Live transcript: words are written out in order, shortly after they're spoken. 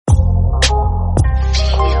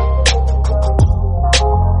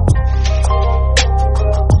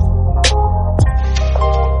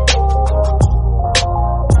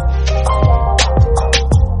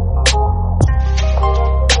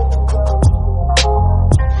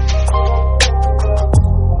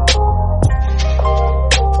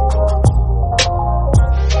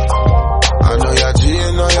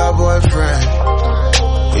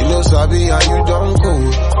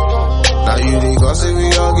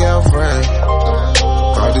girlfriend.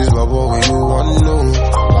 Got this bubble when you want to.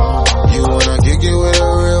 You wanna kick it with a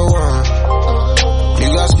real one. You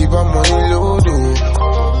gotta keep our money low, dude.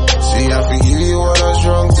 See, I can give you all a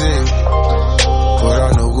strong thing, but I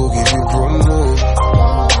know go give you promo.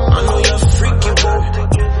 I know you're freaking good.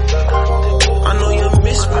 I know you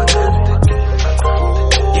miss me good.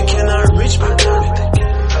 You cannot reach me good.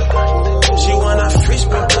 She wanna freeze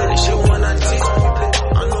me good. She wanna taste me good.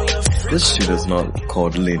 I know you're freaking. This shit is not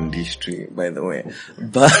called Lindy Street, by the way.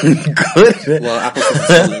 But good. Well, Apple is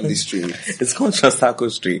called Lindy Street. It's called Chasaco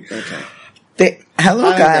Street. Okay.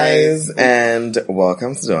 Hello Hi, guys, and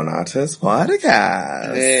welcome to Don Artist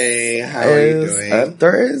Podcast. Hey, how are you doing? It's a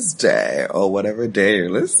Thursday, or whatever day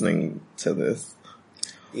you're listening to this.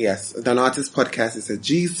 Yes, the Artist Podcast is a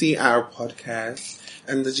GCR podcast,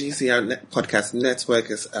 and the GCR Podcast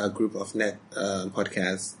Network is a group of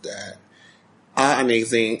podcasts that are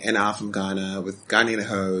amazing and are from Ghana with Ghanaian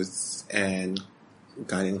hosts and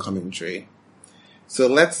Ghanaian commentary. So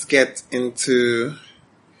let's get into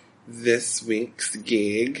this week's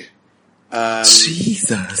gig.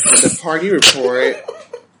 Jesus. For the party report,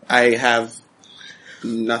 I have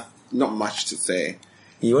not much to say.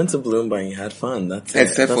 You went to Bloom Bar and you had fun. That's it.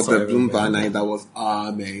 Except for the Bloom Bar night, that was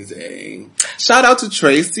amazing. Shout out to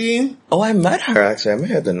Tracy. Oh, I met her actually. I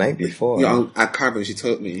met her the night before. Yeah, at Carbon, she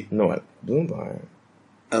told me. No, at Bloom Bar.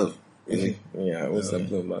 Oh, really? Yeah, it was at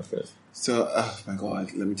Bloom Bar first. So, oh my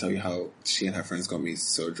god, let me tell you how she and her friends got me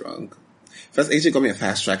so drunk. First, AJ got me a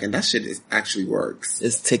fast track, and that shit actually works.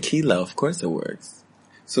 It's tequila, of course it works.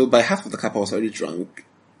 So by half of the cup, I was already drunk,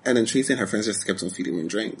 and then Tracy and her friends just kept on feeding me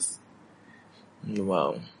drinks.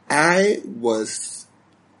 Wow. I was...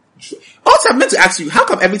 Also, I meant to ask you, how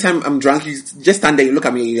come every time I'm drunk, you just stand there, you look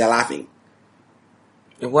at me, and you're laughing?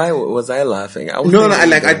 Why was I laughing?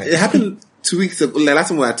 It happened 2 weeks ago, last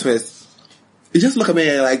time we were at Twist. You just look at me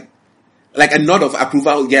and you're like a nod of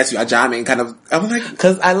approval, yes, you are jamming, kind of. I was like...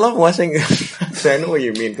 Cause I love watching... I know what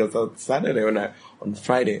you mean, cause on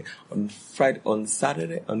Friday...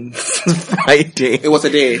 It was a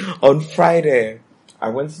day. On Friday, I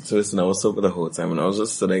went to Twist and I was sober the whole time and I was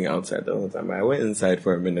just sitting outside the whole time. I went inside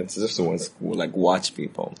for a minute just to watch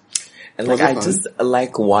people. And I just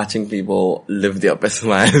like watching people live their best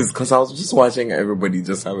lives because I was just watching everybody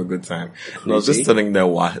just have a good time. And I was just sitting there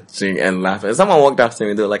watching and laughing. And someone walked after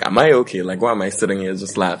me, they were like, am I okay? Like, why am I sitting here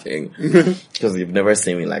just laughing? Because you've never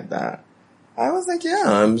seen me like that. I was like, yeah,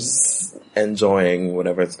 I'm just enjoying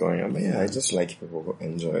whatever's going on. But yeah, I just like people who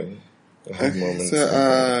enjoy moments.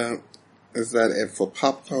 So, is that it for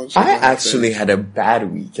pop culture? I actually had a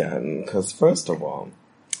bad weekend because first of all,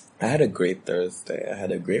 I had a great Thursday. I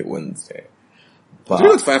had a great Wednesday. But did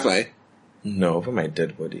you go to Firefly? No, for my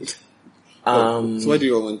dead body. So where do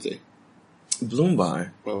you go Wednesday? Bloom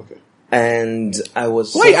Bar. Oh, okay. And I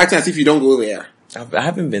was... Why are you acting as if you don't go there? I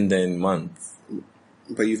haven't been there in months.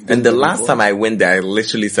 But you've been And the last time I went there, I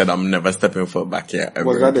literally said I'm never stepping foot back here.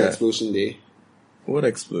 Was that the explosion day? What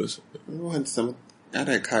explosion? Had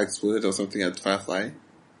a car exploded or something at Firefly?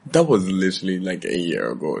 That was literally like a year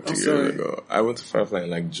ago, 2 years ago. I went to Firefly in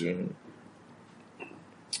like June.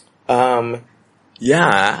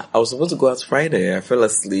 Yeah, I was supposed to go out Friday. I fell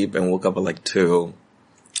asleep and woke up at like 2.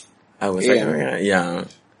 I was like, oh, yeah.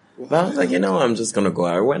 But I was like, I'm just gonna go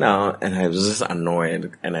out. I went out and I was just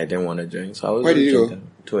annoyed and I didn't want to drink. So I was Where did you go?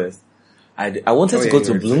 Twist. I wanted to go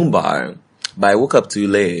to Bloom Bar, but I woke up too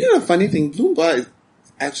late. You know, the funny thing, Bloom Bar is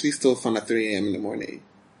actually still fun at 3 a.m. in the morning.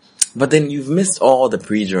 But then you've missed all the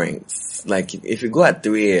pre-drinks. Like, if you go at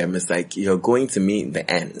 3 a.m., it's like you're going to meet the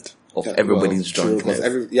end of everybody's drunkenness.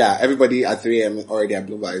 Everybody at 3 a.m. already at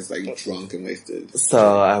Blue Bar is like drunk and wasted.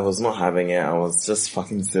 So I was not having it. I was just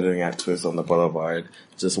fucking sitting at Twist on the boulevard,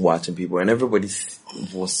 just watching people. And everybody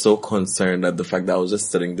was so concerned at the fact that I was just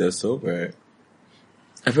sitting there sober.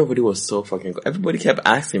 Everybody was so fucking... Everybody kept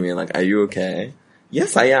asking me, like, are you okay?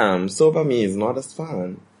 Yes, I am. Sober me is not as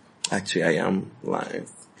fun. Actually, I am lying.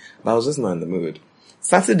 But I was just not in the mood.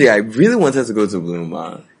 Saturday, I really wanted to go to Bloom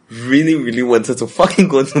Bar. Really, really wanted to fucking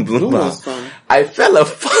go to Bloom Bar. I fell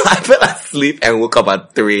asleep and woke up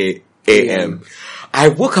at 3 a.m. I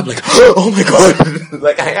woke up like, oh my god.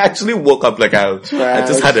 Like, I actually woke up like I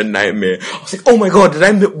just had a nightmare. I was like, oh my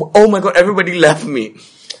god, everybody left me.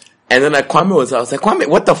 And then I was like, Kwame,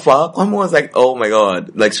 what the fuck? Kwame was like, oh my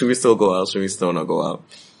god. Like, should we still go out? Should we still not go out?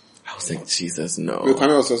 I was like, Jesus, no.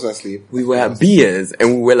 Kwame was also asleep. We were at Beers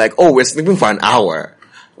and we were like, oh, we're sleeping for an hour.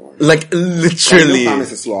 Like, literally. Kwame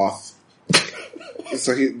is a sloth.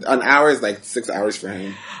 So an hour is like 6 hours for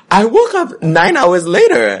him. I woke up 9 hours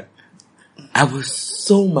later. I was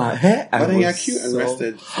so mad. But then you're cute and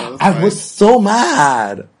rested. So I was so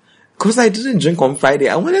mad. Because I didn't drink on Friday.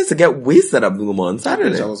 I wanted to get wasted at Blue on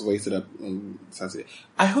Saturday. I was wasted up on Saturday.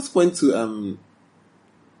 I also went to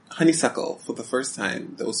Honeysuckle for the first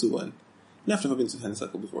time, the Osu one. I've never been to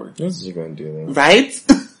Honeysuckle before. What did you go and do there? Right?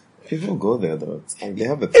 People go there though. It's like they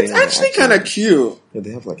have a thing. It's actually kind of cute. Yeah, they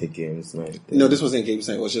have like a games night thing. No, this wasn't games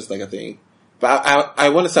night. It was just like a thing. But I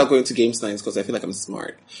want to start going to games nights because I feel like I'm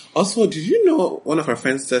smart. Also, did you know one of our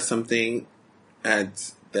friends said something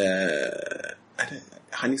at the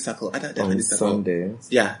Honeysuckle? At the On Honeysuckle. Sundays?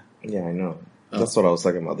 Yeah. Yeah, I know. That's what I was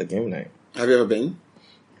talking about, the game night. Have you ever been?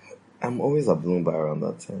 I'm always at Bloom by around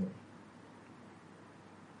that time.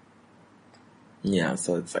 Yeah,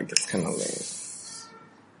 so it's like, it's kind of late.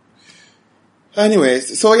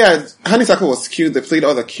 Anyways, so yeah, Honeysuckle was cute. They played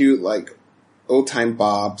all the cute, like, old-time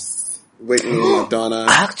bops. Whitney, Madonna.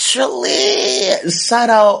 Actually,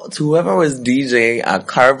 shout out to whoever was DJing at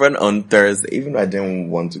Carbon on Thursday. Even though I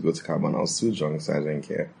didn't want to go to Carbon, I was too drunk, so I didn't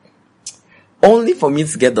care. Only for me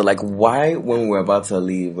to get the, like, why when we were about to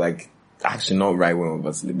leave, like, actually not right when we were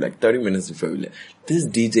about to leave, like 30 minutes before we left, this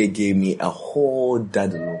DJ gave me a whole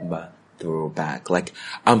Daddy Lumba throwback. Like,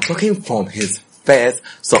 I'm talking from his first,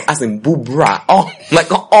 so as in Boobra, all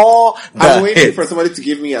the I'm waiting hits. for somebody to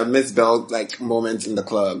give me a Miss Bell, like, moment in the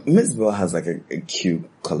club. Miss Bell has like a cute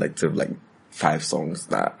collective, like 5 songs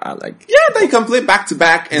that are like, Yeah, that you can play back to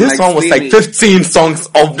back. And this like, one was steamy. like 15 songs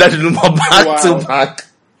of Daddy Lumba back Wow. to back.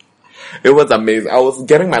 It was amazing. I was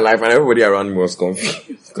getting my life and everybody around me was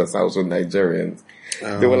confused because I was with Nigerians.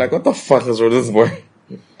 They were like, what the fuck is with this boy?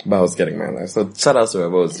 But I was getting my life. So shout out to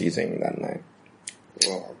whoever was teaching that night.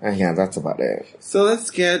 Wow. And yeah, that's about it. So let's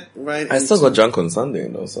get right I still got drunk on Sunday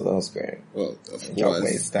though, so that was great. Well, of Got course.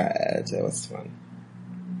 wasted. It was fun.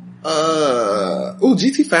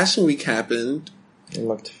 GT Fashion Week happened. It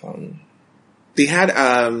looked fun. They had,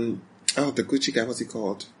 the Gucci guy, what's he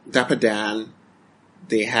called? Dapper Dan.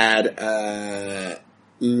 They had,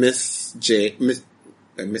 Mr. J.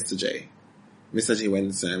 Mr. J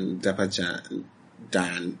went, Dapper Dan.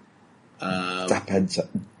 Dapper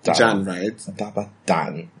Jan, right? Dapper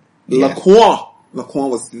Dan. Yeah. Laquan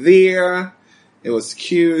was there. It was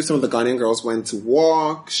cute. Some of the Ghanaian girls went to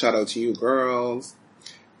walk. Shout out to you girls.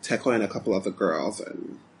 Teko and a couple other girls.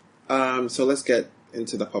 And, so let's get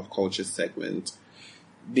into the pop culture segment.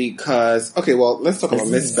 Because, okay, well, let's talk about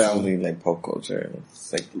Miss Bell. Really like pop culture.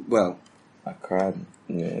 It's like, Well, Accra.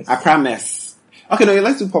 Yes. Accra Mess. Okay, no,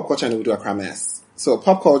 let's do pop culture and we'll do Accra Mess. So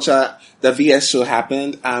pop culture, the VS show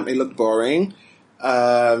happened. It looked boring.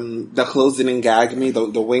 The clothes didn't gag me.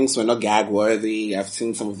 The wings were not gag worthy. I've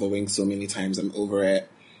seen some of the wings so many times. I'm over it.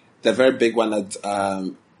 The very big one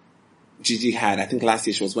that, Gigi had, I think last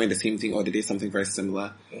year she was wearing the same thing or they did something very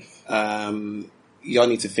similar. Y'all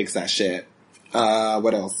need to fix that shit.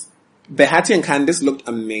 What else? Behati and Candice looked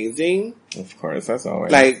amazing. Of course, that's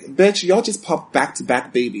always. Like, bitch, y'all just popped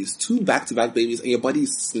back-to-back babies. 2 back-to-back babies and your body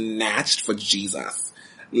is snatched for Jesus.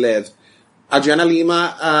 Live. Adriana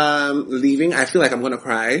Lima, leaving. I feel like I'm gonna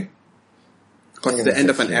cry. Cause it's the end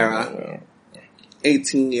of an era.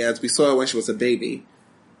 18 years. We saw her when she was a baby.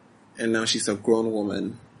 And now she's a grown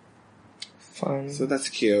woman. Fun. So that's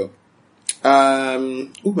cute. Oh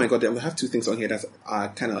my god, I have 2 things on here that are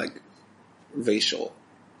kind of like racial.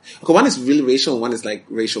 Okay, one is really racial and one is like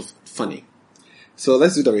racial funny. So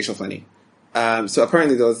let's do the racial funny. So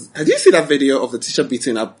apparently there was, have you seen that video of the teacher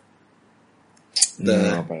beating up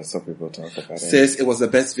No, but I saw people talk about it. Says it was the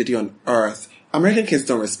best video on earth. American kids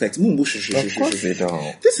don't respect. Of course they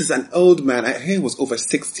don't. This is an old man. I heard he was over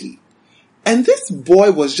 60. And this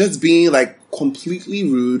boy was just being like completely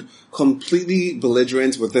rude, completely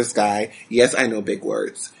belligerent with this guy. Yes, I know big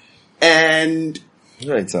words. And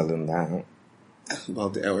You ain't telling that. well,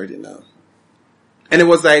 they already know. And it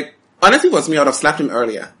was like, honestly, it was me. I would have slapped him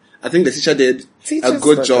earlier. I think the teacher did a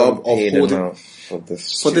good job of holding for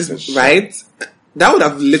this, shit. right? That would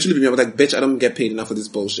have literally been like, bitch, I don't get paid enough for this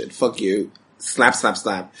bullshit. Fuck you. Slap, slap,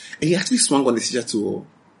 slap. And he actually swung on the teacher too.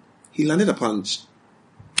 He landed a punch.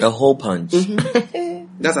 A whole punch.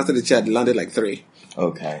 That's after the teacher had landed like 3.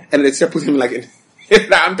 Okay. And the teacher put him like in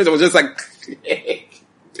the armpit. It was just like, it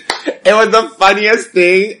was the funniest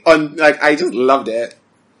thing on, like, I just loved it.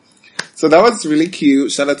 So that was really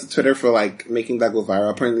cute. Shout out to Twitter for like making that go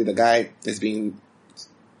viral. Apparently the guy is being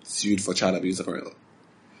sued for child abuse apparently.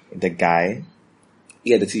 The guy?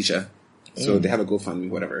 Yeah, the teacher. So they have a GoFundMe,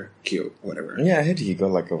 whatever. Cute, whatever. Yeah, I heard he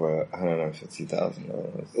got like over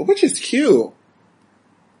 $150,000. Which is cute.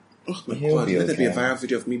 Oh my He'll god, be let there be a okay. viral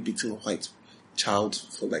video of me beating a white child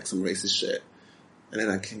for like some racist shit. And then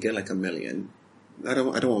I can get like $1 million. I don't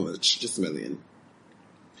want much, just $1 million.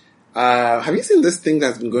 Have you seen this thing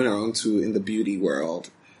that's been going around too in the beauty world?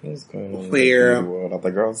 What's going on? Where In the world? Are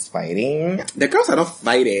the girls fighting? the girls are not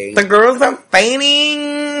fighting. The girls are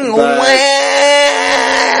fighting. But-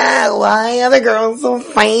 Why are the girls so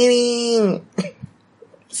fighting?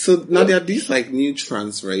 So now there are these like new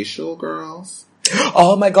transracial girls.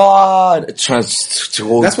 Oh my god! That's That's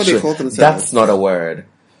what they call themselves. That's not a word.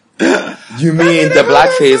 You mean the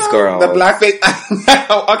blackface girl? The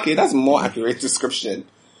blackface. Okay, that's more accurate description.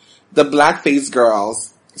 The blackface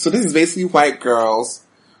girls. So this is basically white girls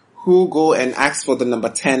who go and ask for the number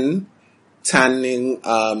 10 tanning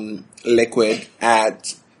liquid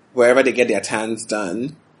at wherever they get their tans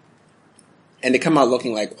done. And they come out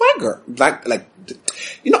looking like white girl, honestly,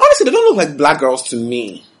 they don't look like black girls to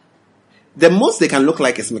me. The most they can look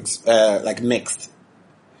like is mixed.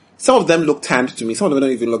 Some of them look tanned to me. Some of them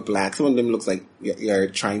don't even look black. Some of them looks like you're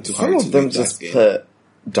trying to. Some of them just put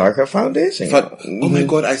darker foundation. But, oh my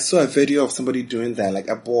god, I saw a video of somebody doing that, like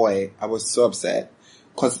a boy. I was so upset.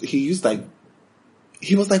 Cause he was like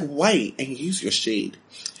white and he used your shade.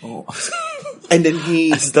 Oh. And then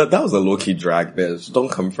that was a low-key drag, bitch. Don't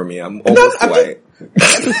come for me. I'm almost white.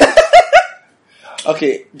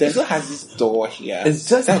 Okay, Denzel has this door here. It's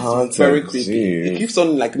just haunted. Very creepy. Jeez. It keeps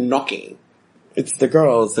on like knocking. It's the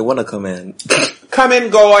girls. They want to come in. Come in,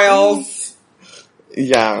 girls.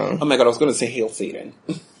 Yeah. Oh my god, I was going to say Hail Satan.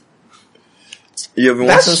 You've been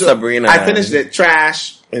watching Sabrina. I finished it.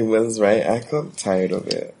 Trash. It was, right? I got tired of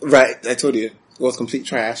it. Right, I told you. It was complete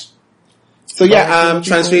trash. So yeah,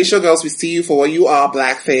 transracial girls, we see you for what you are,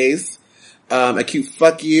 blackface. A cute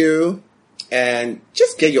fuck you. And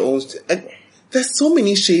just get your own... there's so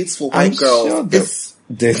many shades for white girls. Sure there's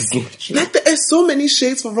like there are so many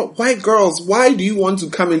shades for white girls. Why do you want to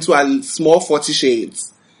come into a small 40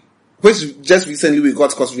 shades? Which just recently we got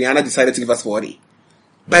because Rihanna decided to give us 40.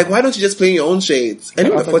 Like, why don't you just play in your own shades? And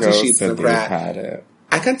the 40 shades in the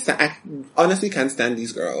I honestly can't stand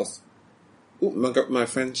these girls. Ooh, my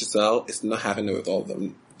friend Giselle is not having it with all of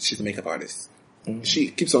them. She's a makeup artist. Mm-hmm. She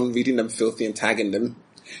keeps on reading them filthy and tagging them.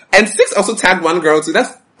 And 6 also tagged one girl too.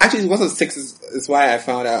 That's actually, it wasn't 6 is why I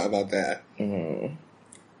found out about that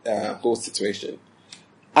whole situation.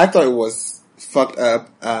 I thought it was fucked up.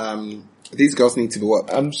 These girls need to go up.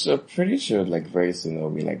 I'm pretty sure like very soon there'll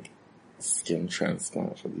be like skin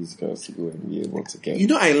transplant for these girls to go and be able to get. You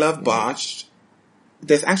know, I love botched.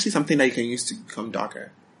 There's actually something that you can use to become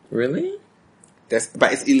darker. Really?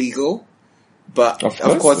 But it's illegal. But of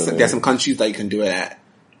course there's some countries that you can do it at.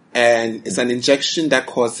 And it's an injection that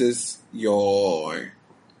causes your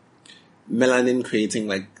melanin creating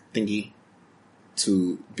like thingy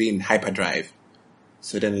to be in hyperdrive.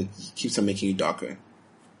 So then it keeps on making you darker.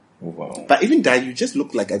 Wow. But even that, you just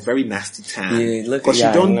look like a very nasty tan. Yeah, because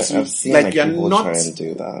you don't, I've seen, like you're people not try and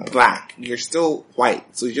do that. black. You're still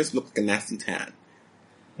white. So you just look like a nasty tan.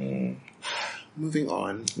 Moving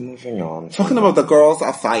on. Talking about the girls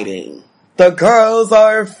are fighting. The girls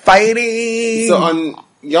are fighting! So on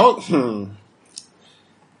y'all,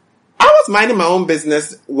 I was minding my own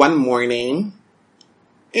business one morning,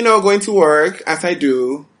 going to work as I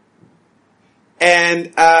do.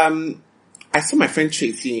 And, I saw my friend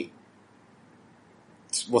Tracy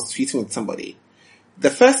was tweeting with somebody. The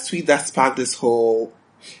first tweet that sparked this whole,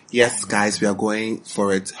 yes guys, we are going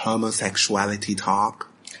for it, homosexuality talk.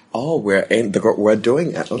 Oh, we're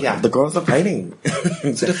doing it. Okay. Yeah. The girls are fighting.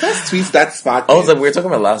 So the first tweet that sparked we were talking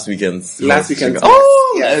about last weekend's.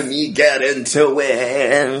 Oh, yes. Let me get into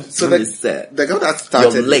it. So the girl that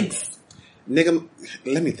started... Your legs. Nigga,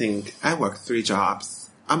 let me think. I work 3 jobs.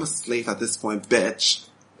 I'm a slave at this point, bitch.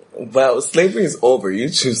 Well, slavery is over. You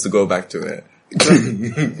choose to go back to it.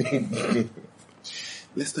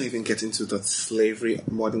 Let's not even get into the slavery,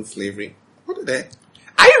 modern slavery. What are they?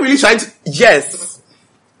 Are you really trying to... Yes.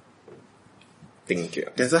 Thank you.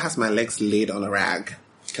 Denzel has my legs laid on a rag.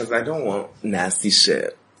 Because I don't want nasty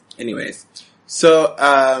shit. Anyways. So,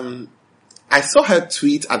 I saw her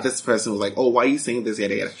tweet at this person, was like, oh, why are you saying this,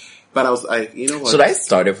 yada, yada. But I was like, you know what? Should I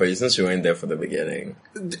start it for you since you weren't there for the beginning?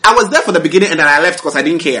 I was there for the beginning and then I left because I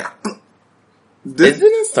didn't care. It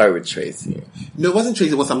didn't start with Tracy. No, it wasn't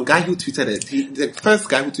Tracy. It was some guy who tweeted it. The first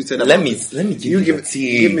guy who tweeted it. Let me give you the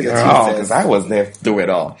tea. Give me the tea. Because I was there through it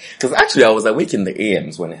all. Because actually I was awake in the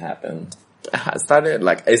AMs when it happened. It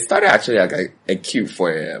started actually like a cute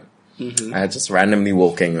 4 a.m. Mm-hmm. I had just randomly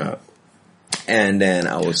woken up. And then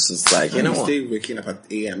I was just like, you know what? Stay waking up at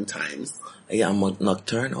AM times. Yeah, I'm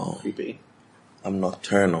nocturnal. Creepy. I'm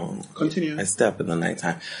nocturnal. Continue. I stay up in the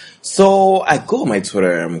nighttime. So I go on my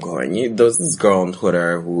Twitter and I'm going, there's this girl on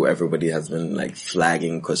Twitter who everybody has been like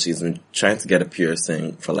flagging because she's been trying to get a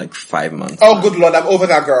piercing for like 5 months. Oh, now. Good Lord, I'm over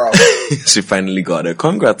that girl. She finally got it.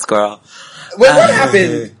 Congrats, girl. Wait, what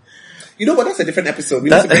happened? You know what? That's a different episode.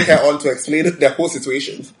 We need to bring her on to explain the whole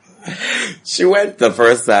situation. She went the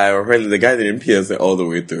first time. Apparently, the guy didn't pierce it all the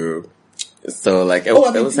way through. So, like, it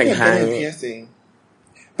was like piercing.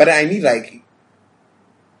 But I need I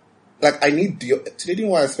need Dior. Today, do you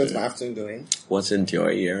know what I spent my afternoon doing? Watching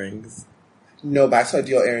Dior earrings. No, but I saw a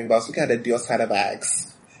Dior earring, but I was looking at the Dior Sada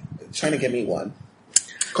bags. Trying to get me one.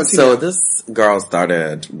 Continue. So this girl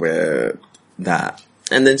started with that.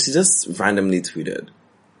 And then she just randomly tweeted,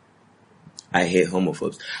 I hate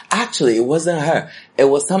homophobes. Actually, it wasn't her. It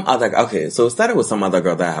was some other... Okay, so it started with some other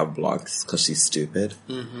girl that I have blocked because she's stupid.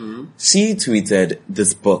 Mm-hmm. She tweeted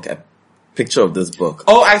this book, a picture of this book.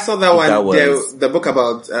 Oh, I saw that one. That was the book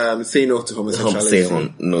about say no to homosexuality.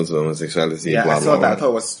 Say no to homosexuality. Yeah, blah, I saw blah, that. blah. I thought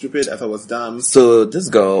it was stupid. I thought it was dumb. So this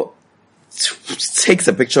girl takes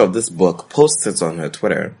a picture of this book, posts it on her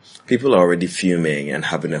Twitter. People are already fuming and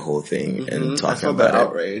having a whole thing and talking about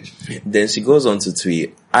outrage. Then she goes on to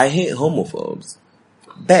tweet, I hate homophobes.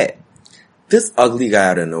 Bet this ugly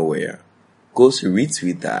guy out of nowhere goes to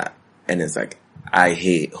retweet that and it's like, I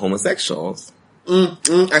hate homosexuals.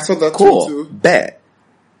 I saw that too. Bet.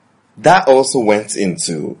 That also went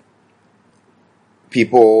into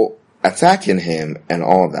people attacking him and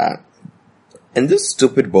all that. And this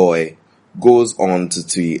stupid boy goes on to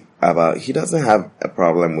tweet about he doesn't have a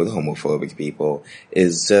problem with homophobic people.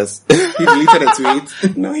 It's just he deleted a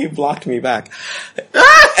tweet. No, he blocked me back.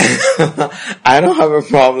 I don't have a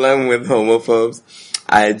problem with homophobes.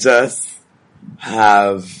 I just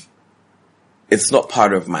have... It's not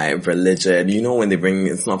part of my religion. You know when they bring...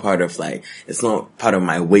 It's not part of it's not part of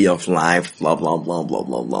my way of life. Blah, blah, blah, blah,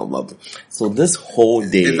 blah, blah, blah. So this whole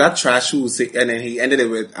day... Is that trash who say... And then he ended it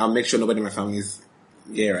with, I'll make sure nobody in my family is...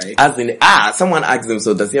 Yeah, right. As in, someone asked him,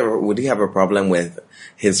 so would he have a problem with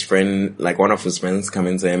his friend, like one of his friends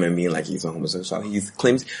coming to him and being like he's a homosexual? He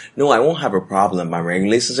claims, no, I won't have a problem. My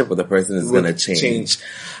relationship with the person is going to change.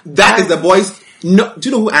 That is the boy's... No, do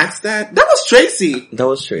you know who asked that? That was Tracy. That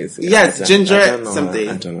was Tracy. Yes, Ginger something.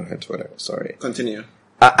 I don't know her Twitter. Sorry. Continue.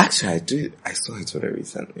 Actually, I saw her Twitter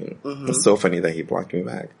recently. Mm-hmm. It's so funny that he blocked me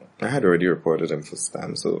back. I had already reported him for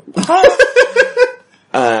spam, so...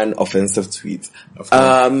 An offensive tweet.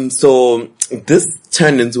 So this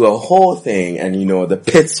turned into a whole thing, and the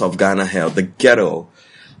pits of Ghana Hell, the ghetto,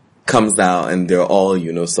 comes out, and they're all,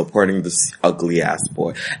 supporting this ugly ass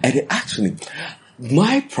boy. And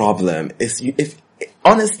my problem is,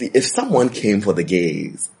 if someone came for the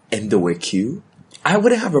gays and they were cute, I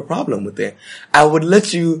wouldn't have a problem with it. I would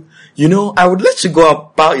let you, go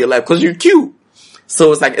about your life because you're cute.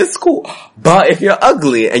 So it's like, it's cool. But if you're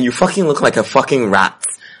ugly and you fucking look like a fucking rat,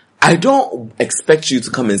 I don't expect you to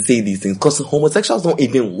come and say these things because homosexuals don't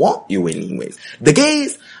even want you anyways. The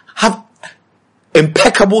gays have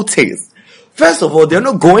impeccable taste. First of all, they're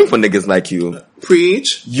not going for niggas like you.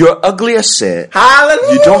 Preach. You're ugly as shit.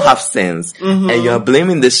 Hallelujah. You don't have sense. Mm-hmm. And you're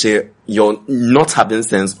blaming this shit, you're not having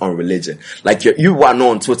sense on religion. Like you are not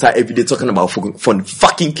on Twitter every day talking about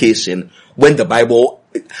fornication when the Bible...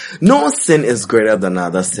 No sin is greater than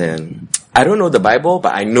other sin. I don't know the Bible,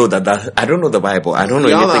 but I know that I don't know the Bible. I don't know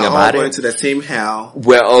anything about it. Y'all are all going to the same hell.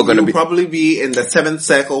 We're all going to be... You'll probably be in the seventh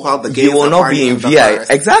circle while the gays You will not be in VIP.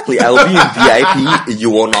 Exactly. I will be in VIP. You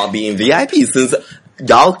will not be in VIP since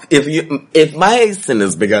y'all, if my sin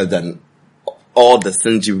is bigger than all the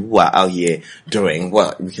sins you who are out here doing,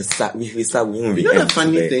 well, we won't be. You know the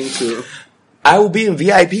funny thing too? I will be in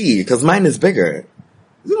VIP because mine is bigger.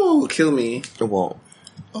 You know what will kill me? It won't.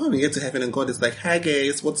 Oh, we get to heaven and God is like, hi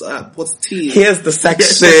guys, what's up? What's tea? Here's the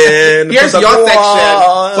section. Here's your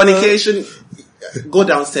section. Fornication. Go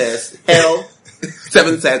downstairs. Hell.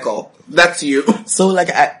 Seventh circle. That's you. So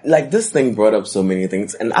this thing brought up so many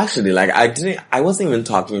things. And actually, I wasn't even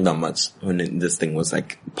talking that much when this thing was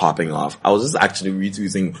popping off. I was just actually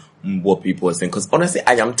retweeting what people were saying. Cause honestly,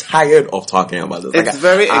 I am tired of talking about this. It's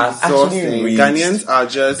very exhausting. Ghanaians are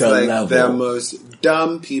just the most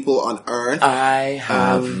dumb people on earth. I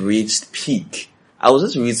have reached peak. I was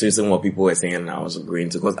just researching what people were saying and I was agreeing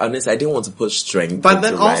to, because honestly I didn't want to put strength. But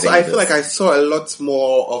then also I feel like I saw a lot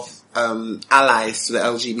more of allies to the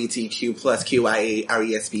LGBTQ plus QIA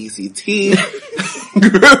RESPCT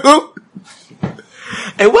group.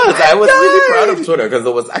 It was. I was really proud of Twitter because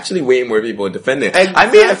there was actually way more people defending. Exactly. I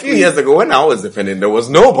mean, a few years ago when I was defending, there was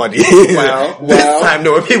nobody. This time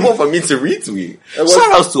there were people for me to retweet.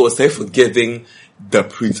 Shout out to Osei for giving the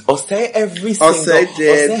print. Osei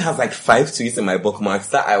Osei has 5 tweets in my bookmarks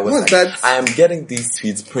that I was I am getting these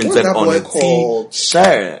tweets printed on a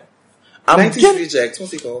t-shirt. 90s Reject.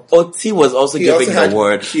 What's he called? Oti was also giving the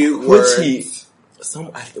word, cute which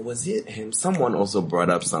was it him? Someone also brought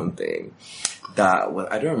up something that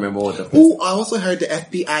I don't remember what the. Oh, I also heard the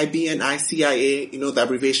FBI, BNI, CIA, the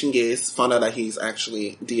abbreviation gays found out that he's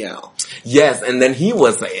actually DL. Yes, and then he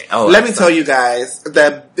was like, let me tell you guys,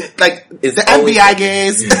 the FBI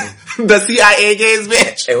gays, the CIA gays,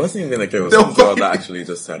 bitch. It wasn't even like there was a girl that actually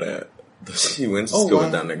just said it. She went to school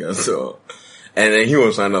with that nigga, so. And then he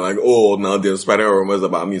was trying to like, now they're spreading rumors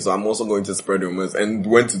about me, so I'm also going to spread rumors, and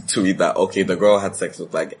went to tweet that, okay, the girl had sex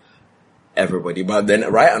with like everybody. But then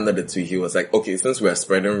right under the tweet, he was like, okay, since we're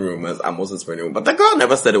spreading rumors, I'm also spreading rumors. But the girl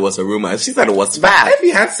never said it was a rumor. She said it was fact. If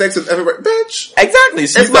he had sex with everybody, bitch. Exactly.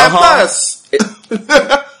 It's my puss.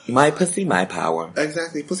 My pussy, my power.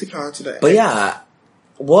 Exactly. Pussy power today. But yeah,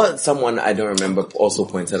 what someone I don't remember also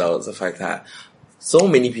pointed out is the fact that so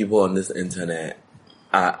many people on this internet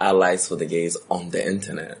are allies for the gays on the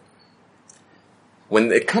internet.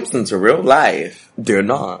 When it comes into real life, they're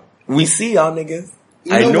not. We see y'all niggas.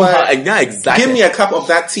 I know how, yeah, exactly. Give me a cup of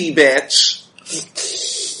that tea, bitch.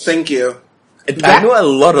 Thank you. I know a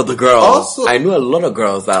lot of the girls. Also, I know a lot of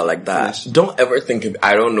girls that are like that. Don't ever think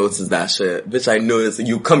I don't notice that shit. Bitch, I notice.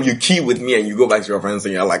 You key with me and you go back to your friends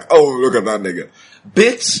and you're like, oh, look at that nigga.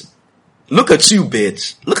 Bitch. Look at you,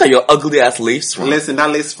 bitch. Look at your ugly ass lace front. Listen, that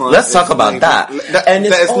lace front. Let's talk about that. And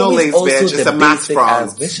there's no lace, bitch. It's a matte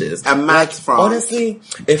front. A matte front. Honestly,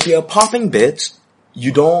 if you're a popping bitch,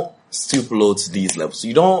 you don't stoop low to these levels.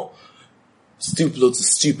 You don't stoop low to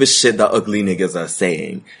stupid shit that ugly niggas are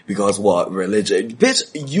saying. Because what? Religion. Bitch,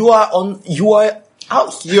 you are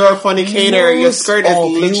out. You're a fornicator. Your skirt is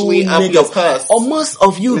literally up your puss. Or most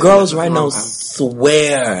of you girls right now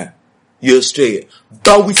swear you're straight.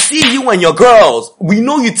 But we see you and your girls. We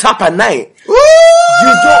know you tap at night. Woo!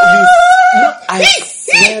 I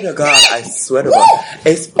swear to God.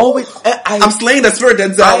 It's always, I'm slaying the spirit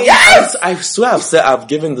that's out. I swear I've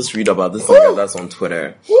given this read about this nigga that's on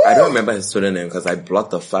Twitter. I don't remember his Twitter name because I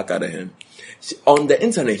blocked the fuck out of him. On the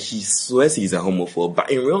internet, he swears he's a homophobe,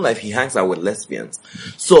 but in real life, he hangs out with lesbians.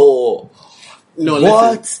 So,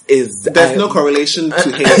 there's no correlation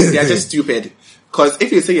to hate. They're just stupid. Because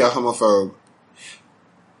if you say you're a homophobe,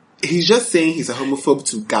 he's just saying he's a homophobe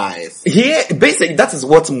to guys. Basically, that is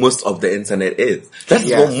what most of the internet is. That's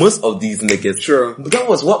what most of these niggas. Sure. But that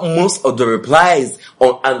was what most of the replies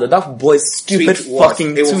under that boy's stupid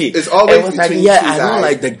fucking tweet. It's always like, I don't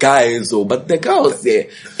like the guys, but the girls there.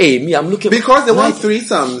 Hey, me, I'm looking because they want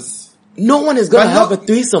threesomes. No one is gonna have a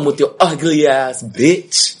threesome with your ugly ass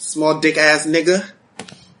bitch, small dick ass nigga.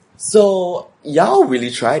 So y'all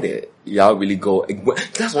really tried it. Y'all really go.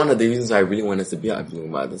 That's one of the reasons I really wanted to be at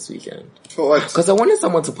Bloomberg this weekend. For what? Because I wanted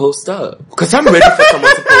someone to post up. Because I'm ready for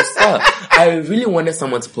someone to post up. I really wanted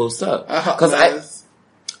someone to post up. Because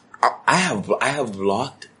I have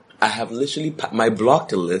blocked. I have literally my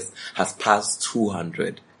blocked list has passed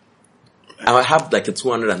 200. I have like a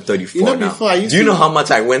 234 now. Do you know how much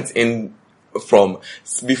I went in? From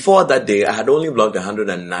before that day, I had only blocked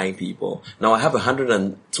 109 people. Now I have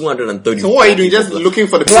 230. So what are you doing? Just looking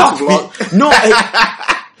for the people to block? No,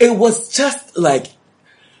 it was just like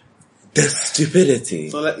the stupidity.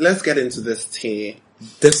 So let's get into this tea.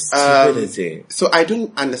 The stupidity. So I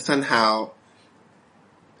don't understand how.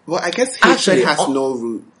 Well, I guess hatred has no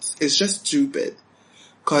roots. It's just stupid.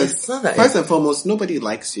 Because first and foremost, nobody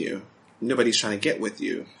likes you. Nobody's trying to get with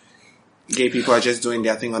you. Gay people are just doing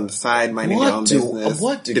their thing on the side, minding their own business.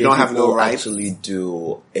 What do they don't have no rights? Actually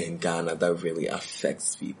do in Ghana that really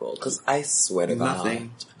affects people? Because I swear to God,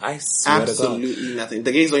 nothing. I swear to God, absolutely nothing.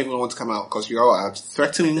 The gays don't even want to come out because you all are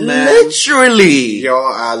threatening them. Literally, you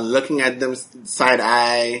all are looking at them side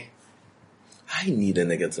eye. I need a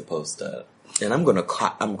nigga to post up, and I'm gonna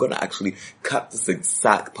actually cut this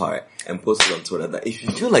exact part and post it on Twitter. That if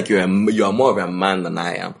you feel like you're more of a man than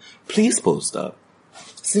I am, please post up.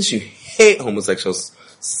 Since you hate homosexuals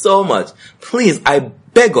so much, please, I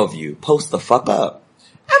beg of you, post the fuck up.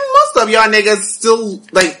 And most of y'all niggas still,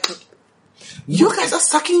 like, you guys are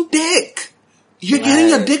sucking dick. You're getting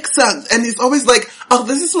your dick sucked. And it's always like, oh,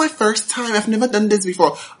 this is my first time. I've never done this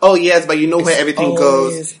before. Oh, yes, but you know where everything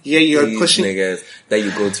goes. Yeah, you're pushing. Niggas that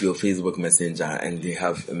you go to your Facebook Messenger and they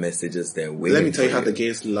have messages there waiting. Let me tell you how the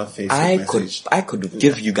gays love Facebook I could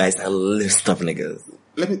give you guys a list of niggas.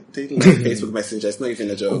 They love Facebook Messenger. It's not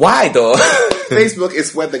even a joke. Why though? Facebook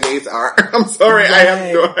is where the gays are. I'm sorry, I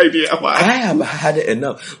have no idea why. I have had it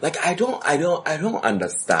enough. Like I don't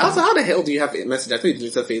understand. Also, how the hell do you have Messenger? I thought you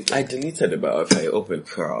deleted Facebook. I deleted it, but if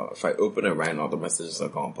I open it right now, the messages are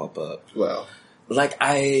gonna pop up. Well, like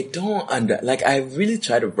I really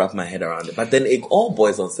try to wrap my head around it, but then it all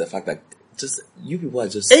boils down to the fact that just you people are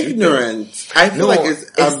just ignorant. Stupid. I feel like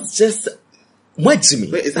it's just what do you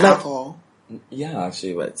mean? Wait, is it alcohol? Yeah,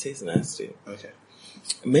 actually, but it tastes nasty. Okay.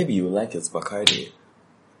 Maybe you like it, Bacardi.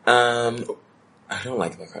 I don't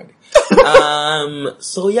like Bacardi.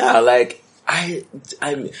 So yeah, like,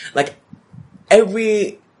 I'm, like, I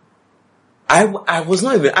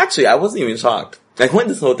wasn't even shocked. Like, when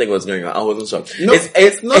this whole thing was going on, I wasn't shocked. No,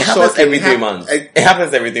 it's not. It happens shocking. every 3 months. It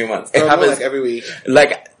happens every 3 months. It happens like every week.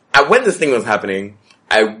 Like, when this thing was happening,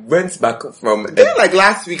 I went back from... Didn't like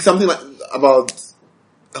last week something like about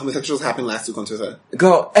homosexuals happened last week on Twitter?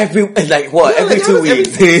 Girl, every 2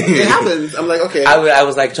 weeks. It happens. I'm like, okay. I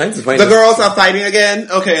was like trying to find... The girls are fighting again?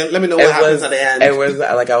 Okay, let me know what happens at the end. It was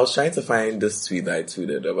like, I was trying to find this tweet that I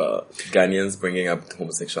tweeted about Ghanaians bringing up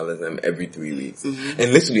homosexualism every 3 weeks. Mm-hmm.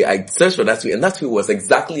 And literally, I searched for that tweet, and that tweet was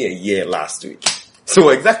exactly a year last week. So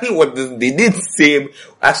exactly what they did same,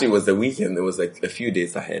 actually it was the weekend, it was like a few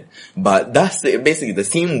days ahead. But that's basically the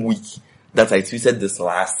same week that I tweeted this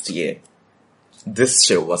last year. This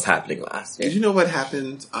shit was happening last year. Did you know what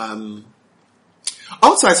happened?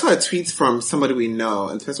 Also, I saw a tweet from somebody we know,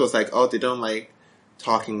 and the person was like, oh, they don't like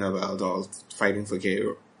talking about or fighting for gay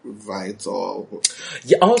rights or...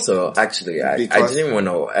 Yeah, also, actually, I didn't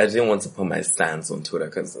want to put my stance on Twitter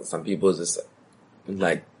because some people just,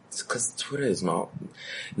 like, because Twitter is not...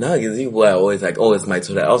 Now, people are always like, oh, it's my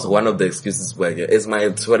Twitter. Also, one of the excuses where it's my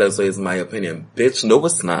Twitter, so it's my opinion. Bitch, no,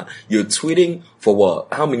 it's not. You're tweeting for what?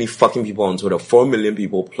 How many fucking people on Twitter? 4 million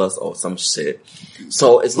people plus or some shit.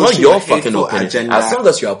 So, it's not your fucking opinion. Agenda. As long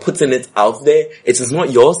as you are putting it out there, it is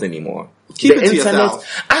not yours anymore. Keep it to yourself.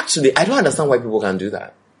 Actually, I don't understand why people can do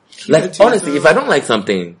that. Like, honestly, if I don't like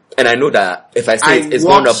something, and I know that if I say it's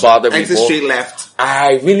going to bother people, straight left.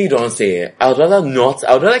 I really don't say it. I would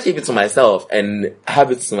rather keep it to myself and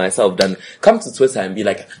have it to myself than come to Twitter and be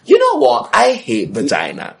like, you know what? I hate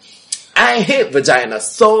vagina. I hate vagina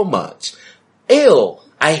so much. Ew,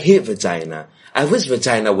 I hate vagina. I wish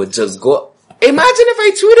vagina would just go. Imagine if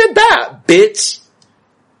I tweeted that, bitch.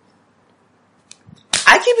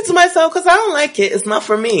 I keep it to myself because I don't like it. It's not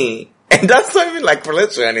for me. And that's not even like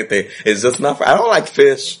religious or anything. It's just not for... I don't like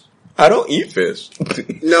fish. I don't eat fish.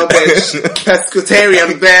 No, bitch.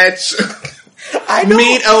 Pescatarian, bitch. I know.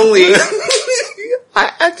 Meat only.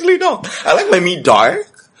 I actually don't. I like my meat dark.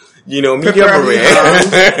 You know, medium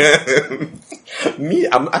rare. Me,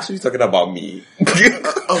 I'm actually talking about me. What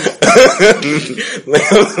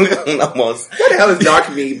the hell is dark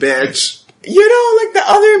meat, bitch? You know, like the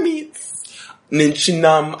other meats.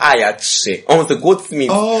 Ninchinam ayache. Almost the goat's meat.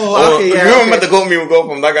 Oh, okay, yeah. You remember the goat meat we got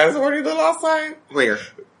from that guy's party the last time? Where?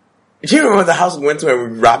 Do you remember the house we went to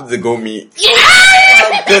and we wrapped the goat meat?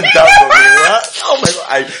 Yeah! Good job, what? Oh my god,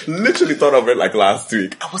 I literally thought of it like last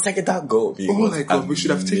week. I was like, that goat meat. Oh my god, we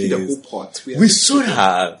should have taken the whole pot. We should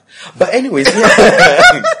have. But anyways,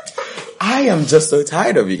 yeah. I am just so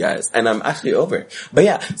tired of you guys, and I'm actually over it. But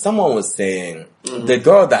yeah, someone was saying, the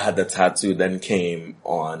girl that had the tattoo then came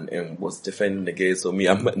on and was defending the gays, so me,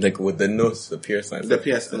 I'm like with the nose, the piercing. The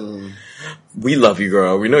piercing. We love you,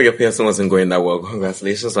 girl. We know your piercing wasn't going that well.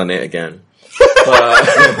 Congratulations on it again.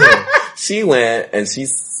 But she went and she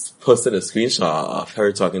posted a screenshot of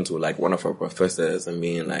her talking to like one of her professors and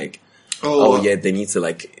being like, oh yeah, they need to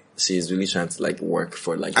like, she's really trying to like work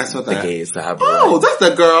for like the gays to have. Oh, that's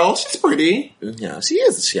the girl. She's pretty. Yeah, she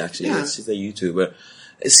is. She actually is. She's a YouTuber.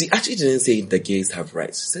 She actually didn't say the gays have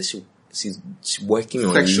rights. She said she's working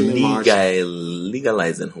on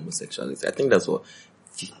legalizing homosexuality. I think that's what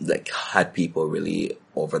like had people really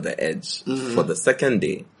over the edge for the second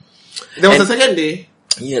day. There was a second day.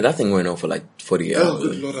 Yeah, that thing went on for like 48 hours. Oh,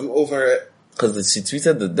 good Lord, I'm over it. Because she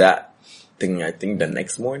tweeted that thing, I think, the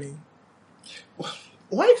next morning.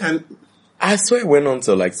 Why can't... I swear it went on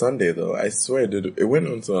till like Sunday though. I swear it did. It went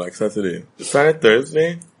on till like Saturday. It started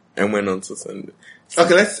Thursday and went on till Sunday.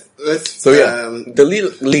 Okay, let's. So yeah, the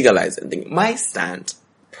legalizing thing. My stand,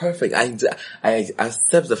 perfect. I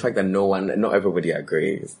accept the fact that not everybody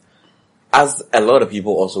agrees. As a lot of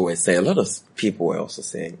people also were saying, a lot of people were also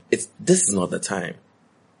saying, this is not the time.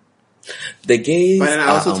 The gays but I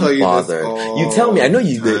also are tell unbothered. You tell me, I know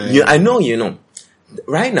you do. I know you know.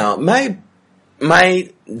 Right now, my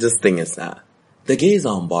this thing is that the gays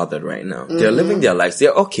are unbothered right now. They're living their lives.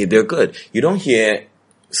 They're okay. They're good. You don't hear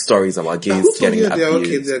stories about gays getting abused. They're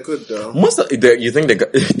okay. They're good though. You think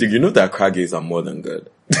do you know that crack gays are more than good?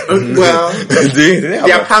 Well,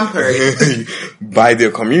 they're pampered by their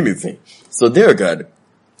community, so they're good.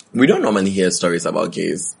 We don't normally hear stories about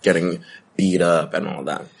gays getting beat up and all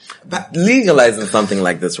that. But legalizing something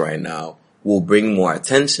like this right now will bring more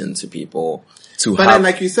attention to people. But then,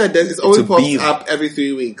 like you said, it's always pops up every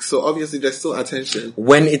 3 weeks, so obviously there's still attention.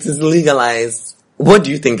 When it is legalized, what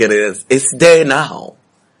do you think it is? It's there now.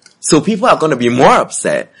 So people are going to be more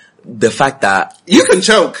upset the fact that You can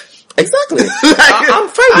choke. exactly. I'm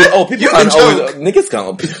fine. People you can can always niggas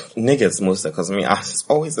can niggas most because me. It's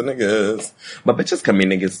always the niggas, but bitches can be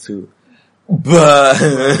niggas too. But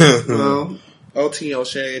Well, OTL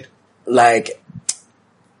shade. like,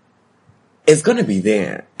 it's gonna be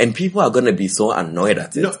there, and people are gonna be so annoyed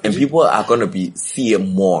at it, and people are gonna be see it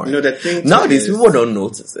more. The thing nowadays, is, people don't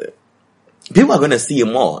notice it. People are gonna see it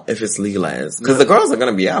more if it's legalized, because the girls are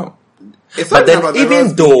gonna be out. But then,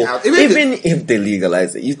 even if they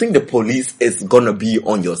legalize it, you think the police is gonna be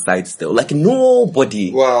on your side still? Like,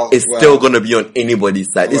 nobody is still gonna be on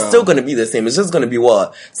anybody's side. It's still gonna be the same. It's just gonna be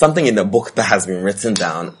something in the book that has been written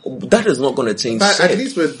down. That is not gonna change but shit. at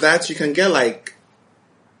least with that, you can get like,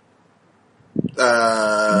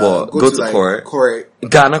 go to court,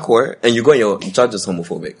 Ghana court, and you go, your judge is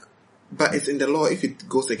homophobic. But it's in the law. If it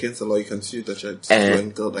goes against the law, you can sue the judge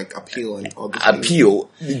and go like appeal and all this. Appeal.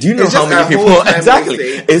 Do you know how many people? Exactly.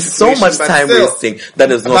 It's so much time wasting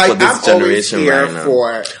that is not for this generation right now.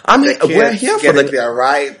 We're here for their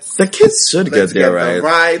rights. The kids should get their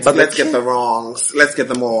rights. But let's get the wrongs. Let's get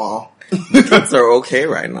them all. The kids are okay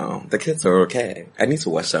right now. The kids are okay. I need to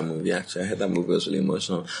watch that movie actually. I heard that movie was really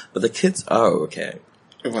emotional. But the kids are okay.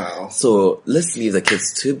 Wow. So let's leave the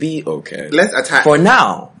kids to be okay. Let's attack. For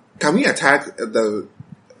now. Can we attack the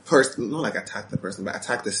person, not like attack the person, but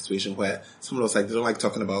attack the situation where someone was like, they don't like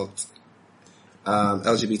talking about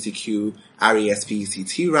LGBTQ,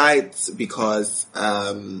 RESPECT rights because,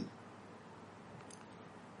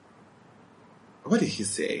 what did he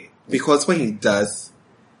say? Because when he does,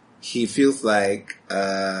 he feels like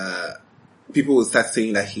people will start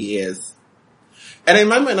saying that he is. And in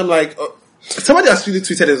my mind, I'm like, somebody else really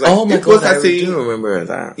tweeted it, like, oh my God, I do remember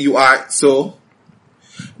that. You are, so...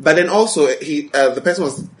 But then also, the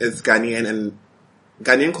person is Ghanaian, and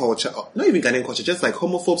Ghanaian culture, not even Ghanaian culture, just like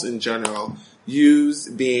homophobes in general, use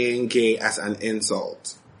being gay as an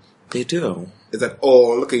insult. They do. It's like,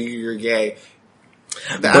 oh, look at you, you're gay.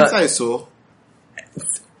 The answer is so.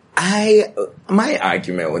 My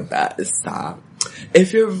argument with that is that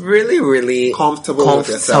if you're really, really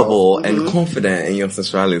comfortable and confident in your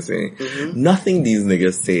sexuality, nothing these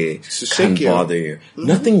niggas say can bother you.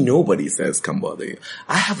 Nothing nobody says can bother you.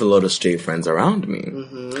 I have a lot of straight friends around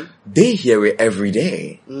me. They hear it every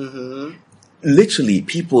day. Literally,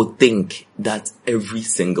 people think that every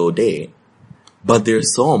single day. But they're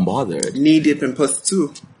so unbothered. Knee deep in puss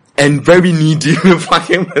too. And very needy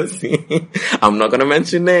fucking pussy. I'm not gonna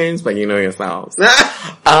mention names, but you know yourselves.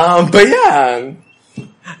 But yeah,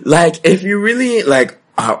 like if you really like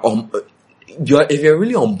are if you're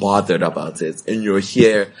really unbothered about it and you're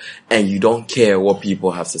here and you don't care what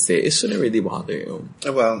people have to say, it shouldn't really bother you.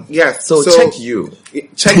 Well, yes. So check you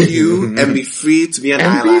and be free to be an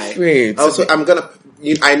ally. Be free. Also,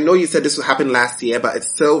 I know you said this would happen last year, but it's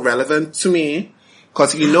still relevant to me.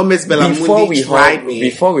 Cause you know Miss Bellamundi tried me.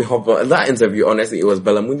 Before we hop on that interview, honestly, it was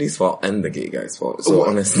Bellamundi's fault and the gay guy's fault. So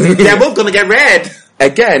honestly. They're both gonna get red.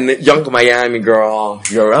 Again, Young Miami girl,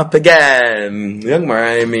 you're up again. Young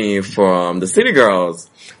Miami from the City Girls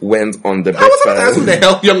went on the breakfast. I was who the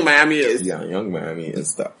hell Young Miami is. Yeah, Young Miami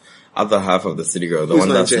is the other half of the City Girl, the one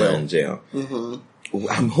that's not in jail.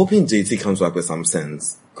 I'm hoping JT comes back with some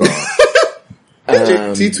sense. Girl.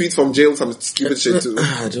 She tweets from jail some stupid shit too.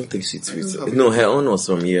 I don't think she tweets. No, her own was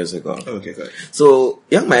from years ago. Okay, good. So,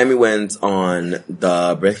 Young Miami went on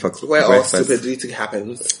the Breakfast where all stupidity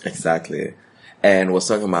happens. Exactly. And was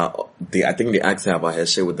talking about, I think they asked her about her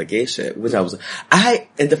shit with the gay shit, which and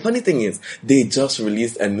the funny thing is, they just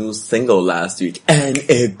released a new single last week, and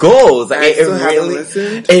it goes, like,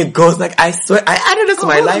 it goes, like, I swear, I added it to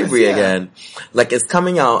my library again. Like, it's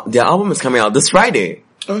coming out, their album is coming out this Friday.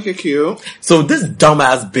 Okay, cute. So this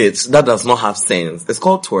dumbass bitch that does not have sense, it's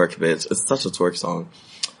called Twerk, bitch. It's such a twerk song.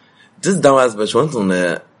 This dumbass bitch went on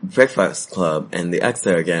the Breakfast Club and they asked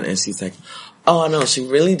her again and she's like, oh no, she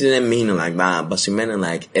really didn't mean it like that, but she meant it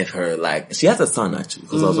like if her, like, she has a son actually,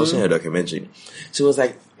 because I was watching her documentary. She was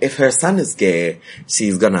like, if her son is gay,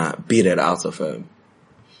 she's gonna beat it out of him.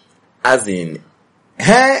 As in,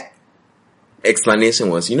 her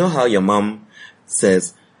explanation was, you know how your mom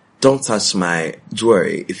says, don't touch my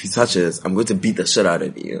jewelry. If you touch it, I'm going to beat the shit out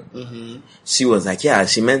of you. She was like, yeah,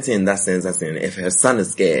 she meant it in that sense, as in, if her son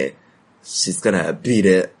is gay, she's gonna beat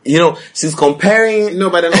it. You know, she's comparing.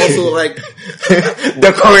 No, but then also like,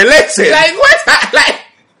 the correlation. Like, what's that?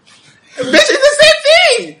 Like, bitch, it's the same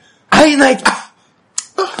thing! I like,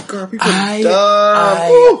 oh god, people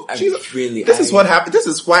are dumb. This is what happened. This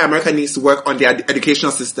is why America needs to work on their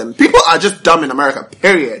educational system. People are just dumb in America,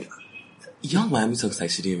 period. Young Miami talks like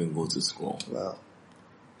she didn't even go to school. Wow.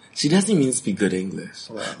 She doesn't even speak good English.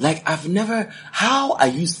 Wow. Like, how are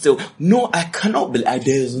you still, no, I cannot believe,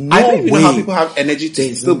 there's no I don't even know way. how people have energy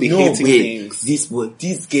to still be hating things.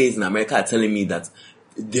 These gays in America are telling me that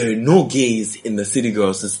there are no gays in the City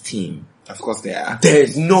Girls' team. Of course they are.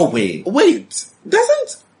 There's no way. Wait,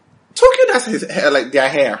 doesn't Tokyo does his hair, like their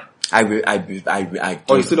hair? I you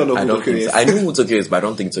still don't know who Tokyo is? I know who Tokyo is, but I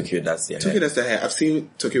don't think Tokyo does their Tokyo hair. does their hair. I've seen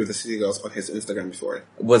Tokyo with the City Girls on his Instagram before.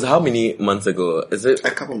 Was how many months ago? Is it?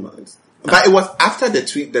 A couple months. But it was after the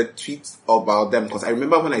tweet about them, because I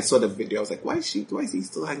remember when I saw the video, I was like, why is he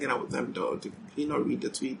still hanging out with them though? Did he not read the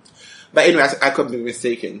tweet? But anyway, I could be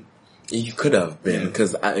mistaken. You could have been,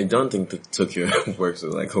 because I don't think the Tokyo works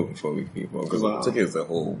with like homophobic people, because Tokyo is a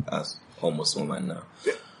whole ass almost woman now.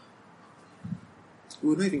 Yeah.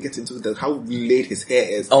 We'll not even get into how laid his hair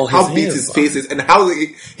is, how big his face is, and how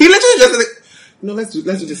he literally just like, no, let's do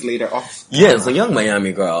this later off. Yeah, it's a young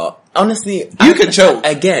Miami girl. Honestly, you can choke.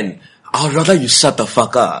 Again, I'd rather you shut the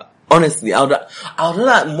fuck up. Honestly, I'd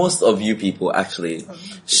rather most of you people actually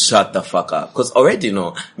shut the fuck up. Cause already, you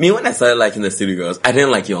know, me when I started liking the City Girls, I didn't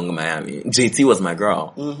like Young Miami. JT was my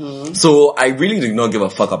girl. Mm-hmm. So I really did not give a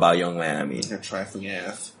fuck about Young Miami. You're trifling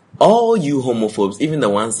ass. All you homophobes, even the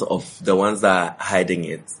ones that are hiding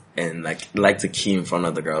it and like to key in front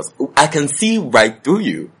of the girls, I can see right through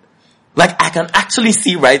you. Like, I can actually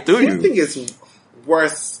see right through you. I think it's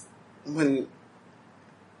worse when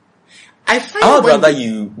I would rather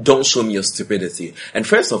you don't show me your stupidity. And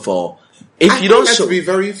first of all, if you don't show, to be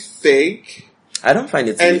very fake. I don't find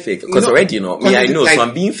it to be fake, because already, you know, me, I know, like, so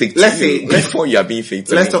I'm being fake to you before you are being fake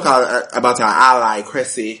to me. Let's talk about our ally,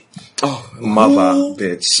 Cressy. Oh, mother,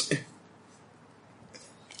 bitch.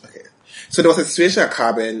 Okay. So there was a situation at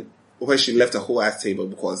Carbon where she left a whole ass table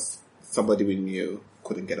because somebody we knew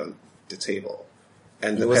couldn't get on the table.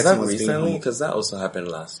 And the was person that was recently? Because that also happened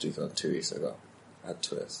last week or 2 weeks ago at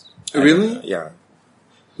Twist. Really? Yeah.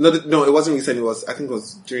 No, it wasn't recent. I think it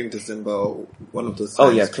was during December, one of those times.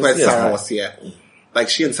 Oh, yeah, when Sarah was here. Like,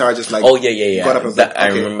 she and Sarah just like, oh, yeah. got up and that, said, okay,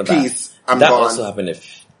 I remember peace, that. I'm that gone. also happened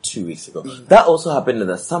 2 weeks ago. That also happened in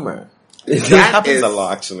the summer. That happens a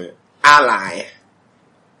lot, actually. Ally.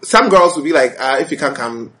 Some girls would be like, if you can't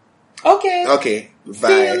come, okay, bye.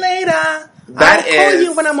 See you later. I'll call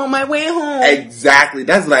you when I'm on my way home. Exactly.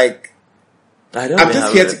 That's like, I'm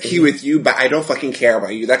just here to key with you, but I don't fucking care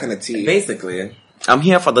about you. That kind of tea. Basically. I'm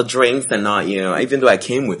here for the drinks and not you, even though I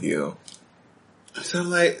came with you. So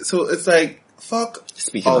it's like, fuck.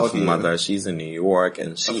 Speaking of mother, she's in New York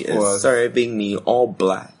and she is serving me all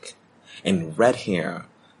black and red hair.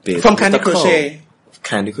 From Candy Crochet.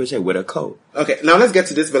 Candy Crochet with a coat. Okay, now let's get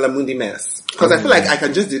to this Bellamundi mess. Because I feel like I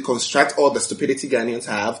can just deconstruct all the stupidity Ghanaians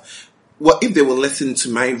have. What if they will listen to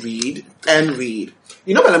my read and read?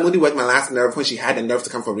 You know, Bellamundi worked my last nerve when she had the nerve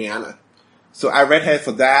to come for Rihanna. So I read her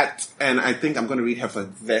for that, and I think I'm going to read her for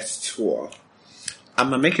this tour. I'm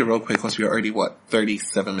going to make it real quick because we're already,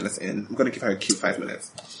 37 minutes in. I'm going to give her a cute 5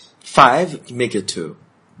 minutes. 5? Make it 2.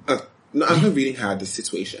 No, I'm not reading her the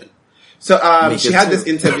situation. So, she had this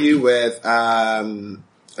interview with, the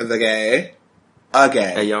gay,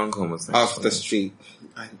 a young homosexual off the street.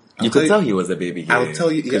 You could tell he was a baby gay. I'll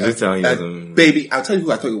tell you. Could you tell he was a baby? I'll tell you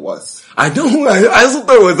who I thought he was. I know who I also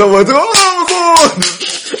thought it was someone. Oh my god!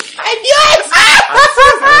 Yes!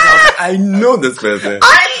 I know this person.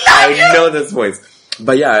 I know this voice.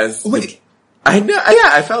 But yeah, I know. Yeah,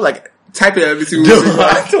 I felt like type it everything. No,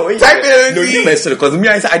 I told you. Type it everything. No, you mentioned it because me.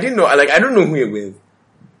 I didn't know. Like, I don't know who it was.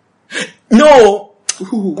 No.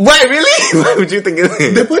 Why really? Why would you think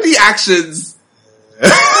it? The body actions.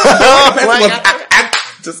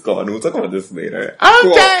 Just go on. We'll talk about this later.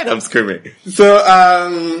 I'm dead. I'm screaming. So,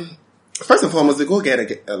 first and foremost, they go get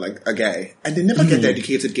a guy, and they never get the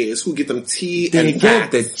educated gays who give them tea and they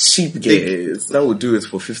get the cheap gays that will do it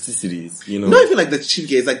for 50 cedis, you know. Not even like the cheap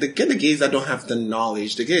gays, like they get the gays that don't have the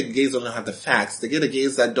knowledge, they get the gays that don't have the facts, they get the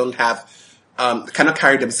gays that don't have, cannot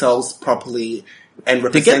carry themselves properly and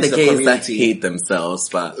represent the community. They get the gays that hate themselves,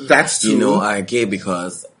 but that's true. You know, are gay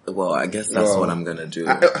because, well, I guess that's what I'm gonna do.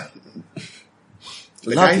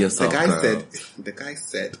 Love yourself, the guy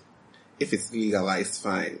said, if it's legalized,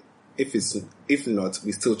 fine. If not,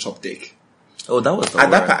 we still chop dick. Oh, that was the word. At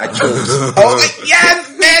that part, I chose. Oh, yes,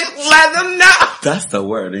 bitch, let them know. That's the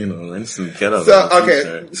word, you know. Let's get up. So,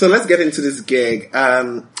 okay. So let's get into this gig.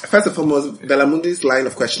 First and foremost, Bellamundi's line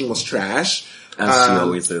of question was trash. As she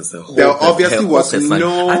always is. There obviously was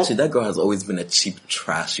no... Actually, that girl has always been a cheap,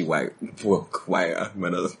 trashy broke wire.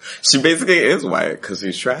 She basically is white because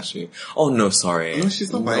she's trashy. Oh, no, sorry. No,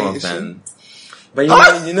 she's not white, is she? But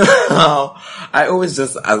you know how I always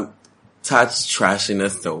just attach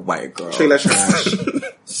trashiness to white girl. Trailer trash.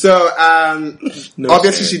 So, No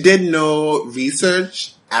obviously shit. she did no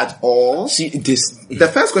research at all. The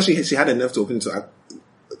first question she had enough to open to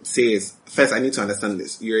say is, first, I need to understand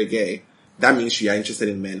this. You're a gay. That means you are interested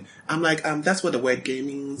in men. I'm like, that's what the word gay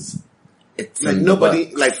means. It's Like in the nobody,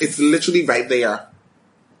 book. like it's literally right there.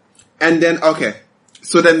 And then, okay.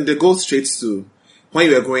 So then they go straight to, when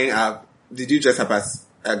you were growing up, did you dress up as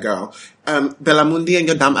a girl? Bellamundi and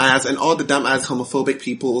your dumb ass and all the dumb ass homophobic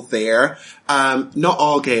people there, not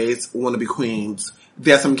all gays want to be queens.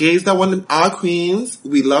 There are some gays that are queens.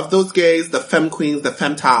 We love those gays, the femme queens, the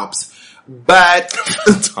femme tops. But,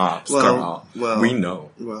 Tops, well, girl. We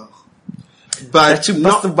know. well, but That you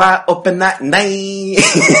must have wide open that night.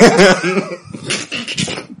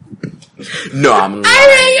 No, I'm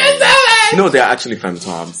lying. No, they're actually femme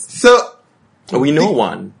tops. so, We know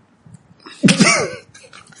one.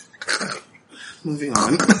 moving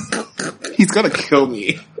on. He's gonna kill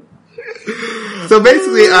me. So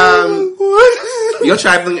basically, your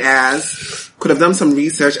traveling ass could have done some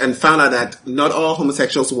research and found out that not all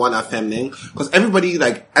homosexuals, one, are feminine. Because everybody,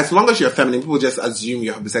 like, as long as you're feminine, people just assume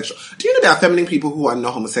you're homosexual. Do you know there are feminine people who are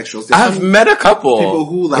not homosexuals? There's I've some met a couple. people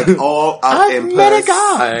who, like, all up I've in met a purse.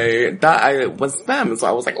 guy that I was femme, so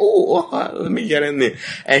I was like, oh, let me get in there.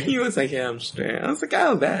 And he was like, yeah, I'm straight. I was like,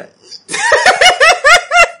 I'll bet.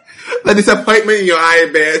 The disappointment in your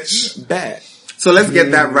eye, bitch. Bet. So let's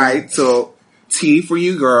get that right. So, T for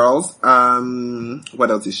you girls. What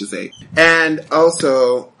else did she say? And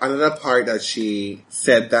also, another part that she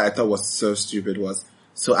said that I thought was so stupid was,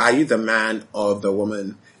 so are you the man or the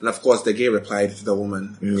woman? And of course, the gay replied, the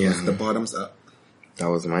woman. Because the bottom's up. That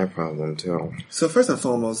was my problem too. So first and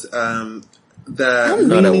foremost, the not a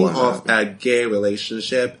meaning woman. of a gay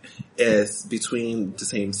relationship is between the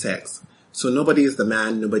same sex. So nobody is the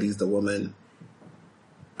man, nobody is the woman.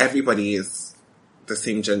 Everybody is the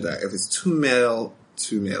same gender. If it's two male,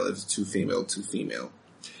 two male. If it's two female, two female.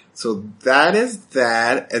 So that is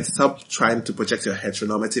that, and stop trying to project your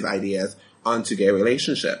heteronormative ideas onto gay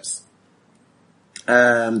relationships.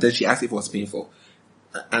 Then she asked if it was painful.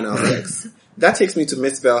 Anal sex. That takes me to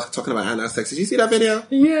Miss Bell talking about anal sex. Did you see that video?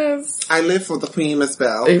 Yes. I live for the queen, Miss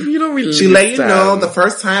Bell. If you don't really She let you know understand. the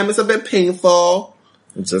first time it's a bit painful.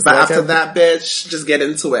 Just But like after that, bitch, just get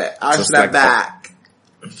into it. Arch Just that like back.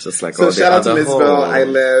 just like So all the shout out to other Miss Bell. hoes. I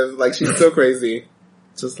live. Like, she's so crazy.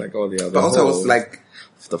 Just like all the other But also I was hoes. like,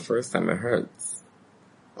 the first time it hurts.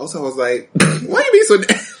 why are you being so...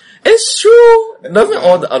 It's true. Doesn't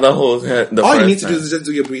all the other hoes hurt the All you first need to time? do is just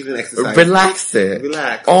do your breathing exercise. Relax it.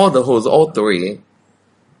 Relax. All the hoes, all three.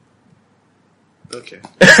 Okay.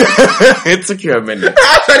 It took you a minute.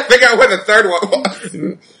 I'm trying to figure out what the third one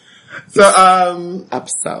was. So, Up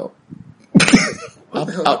south. Up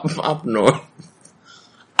north.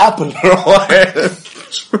 Up north.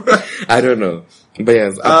 I don't know. But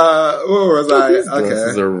yes. what was I? These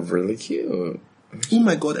dresses Okay. are really cute. Oh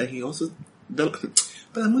my god, and he also...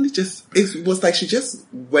 But I'm only just... It was like she just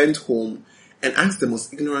went home and asked the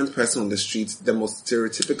most ignorant person on the street the most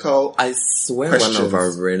stereotypical... I swear questions. one of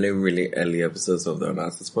our really, really early episodes of the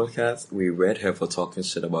Masters podcast, we read her for talking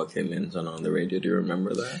shit about Caitlyn Jenner on the radio. Do you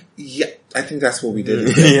remember that? Yeah, I think that's what we did.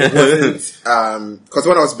 Yeah. It wasn't... Because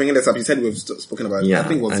when I was bringing this up, you said we've spoken about it. Yeah, I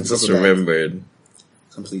think it was I just because of that. remembered.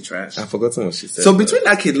 Complete trash. I forgotten what she said. So between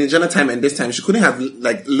that Caitlyn Jenner time and this time, she couldn't have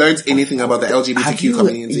like learned anything about the LGBTQ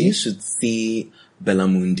community. You should see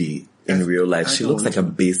Bellamundi in real life. She looks like a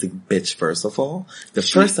basic bitch, first of all. The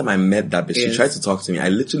first time I met that bitch, she tried to talk to me. I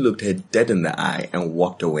literally looked her dead in the eye and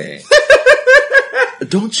walked away.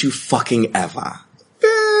 Don't you fucking ever.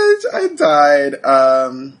 Bitch, I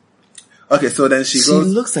died. Okay, so then she goes...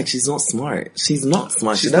 looks like she's not smart. She's not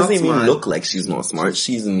smart. She She's doesn't not even smart. look like she's not smart.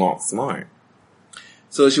 She's not smart.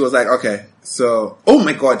 So she was like, okay, so... Oh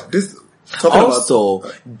my god, this... Talking Also,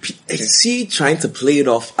 is she trying to play it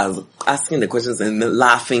off as asking the questions and then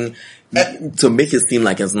laughing to make it seem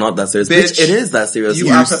like it's not that serious? Bitch, Bitch, it is that serious. You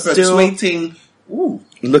You're are still perpetuating... Ooh,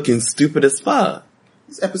 looking stupid as fuck.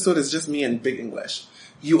 this episode is just me and big English.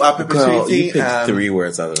 You are Girl, perpetuating... you picked 3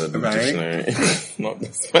 words out of the right? dictionary. Not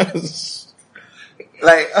this much.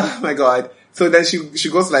 Like, oh my god. So then she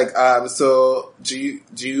goes like, so do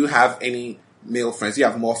you have any male friends? You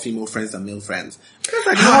have more female friends than male friends. It's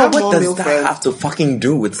like, no, I have more What male does that friends. have to fucking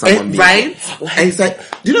do with someone being... Right? And it's like,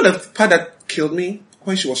 do you know the part that killed me?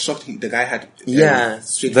 When she was shocked the guy had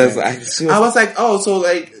straight there's friends. I was like, oh, so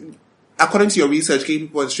like, according to your research, gay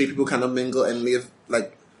people and straight people cannot mingle and live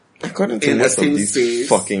like... According to in the most of same these space.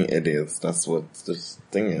 fucking idiots, that's what this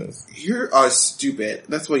thing is. You are stupid.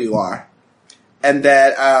 That's what you are. And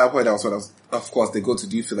then, what else? Of course, they go to,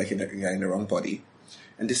 do you feel like you're in the wrong body?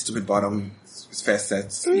 And this stupid bottom first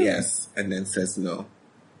says yes, and then says no.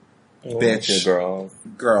 Bitch.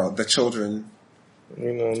 Girl, the children.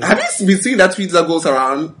 You know. Have you been seeing that tweet that goes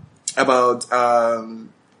around about,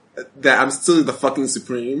 that I'm still the fucking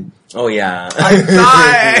supreme? Oh yeah. I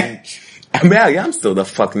die! I mean, yeah, I'm still the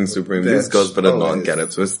fucking supreme. Bitch, These girls better always. not get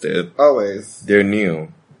it twisted. Always. They're new.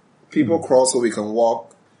 People crawl so we can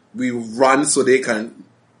walk. We run so they can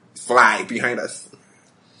fly behind us.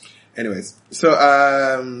 Anyways, so,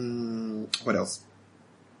 what else?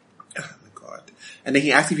 Oh my god. And then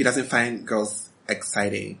he asked if he doesn't find girls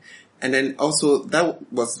exciting. And then also, that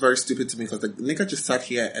was very stupid to me because the nigga just sat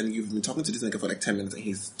here and you've been talking to this nigga for like 10 minutes and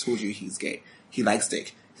he's told you he's gay. He likes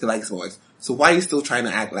dick. He likes boys. So why are you still trying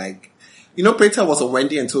to act like... You know, Peter was on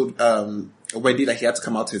Wendy and told Wendy that he had to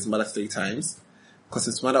come out to his mother 3 times. Because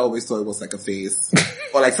his mother always thought it was like a phase.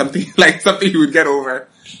 Or like something he would get over.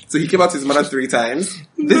 So he came out to his mother 3 times.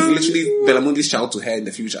 This is literally Belamundi's shout to her in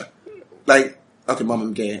the future. Like, okay, mom,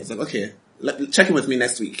 I'm gay. It's like, okay, check in with me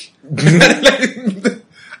next week.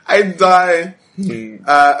 I die.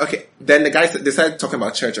 Okay, then the guy decided talking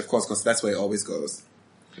about church, of course, because that's where it always goes.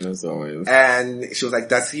 As always. And she was like,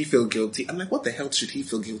 does he feel guilty? I'm like, what the hell should he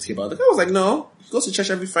feel guilty about? The guy was like, no, he goes to church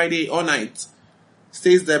every Friday all night.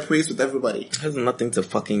 Stays there, prays with everybody. It has nothing to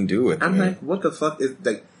fucking do with I'm me. like, what the fuck is,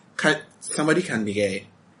 like, somebody can be gay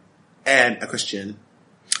and a Christian.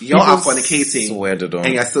 Y'all are fornicating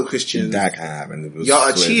and you're still Christians. That can happen. Y'all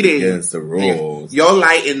are cheating against the rules. Y'all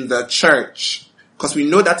lie in the church. Because we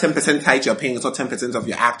know that 10% tithe you're paying is not 10% of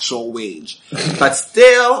your actual wage. But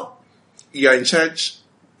still, you're in church,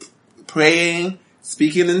 praying,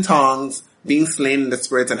 speaking in tongues, being slain in the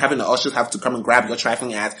spirit, and having the ushers have to come and grab your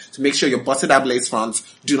trifling ass to make sure your busted up lace fronts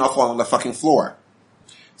do not fall on the fucking floor.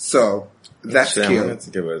 So, that's cute. cute. I wanted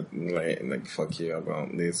to give a, like, fuck you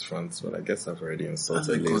about lace fronts, but I guess I've already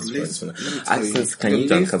insulted lace fronts. Access, can you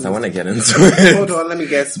just, because I want to get into it. Hold on, let me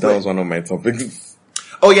guess. That was one of my topics.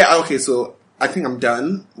 Oh yeah, okay, so I think I'm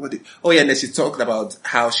done. And then she talked about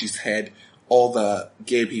how she's had all the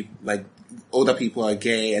gay people, like older people are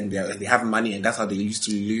gay and they have money, and that's how they used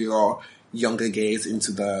to lure younger gays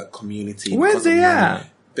into the community. Where's they at?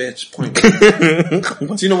 Bitch, point.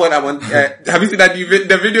 Do you know what I want? Have you seen that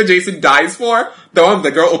the video Jason dies for? The one with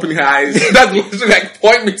the girl opening her eyes. That's literally like,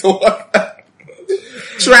 point me to what?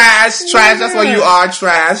 Trash, that's what you are,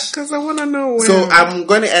 trash. Cause I wanna know where. So I'm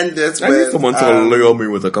going to end this with... I need someone to lure me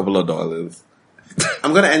with a couple of dollars.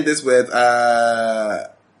 I'm going to end this with,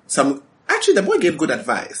 actually the boy gave good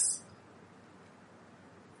advice.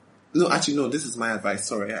 No, this is my advice.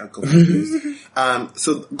 Sorry, I got confused.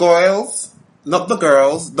 So girls, not the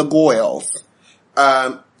girls, the goyles.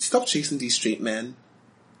 Stop chasing these straight men.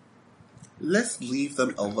 Let's leave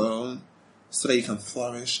them alone so that you can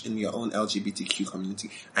flourish in your own LGBTQ community.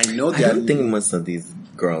 I don't think most of these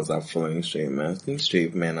girls are following straight men. I think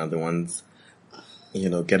straight men are the ones,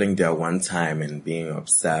 getting their one time and being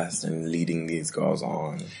obsessed and leading these girls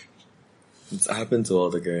on. It's happened to all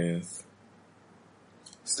the guys.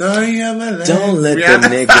 Story of my life. Don't let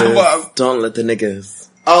the niggas.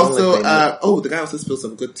 Also, the guy also spilled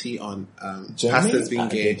some good tea on pastors being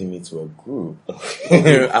gay. Me to a group.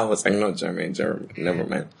 I was like, no, Jeremy, never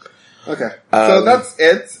mind. Okay, so that's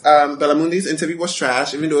it. Belamundi's interview was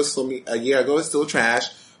trash, even though it was a year ago. It's still trash.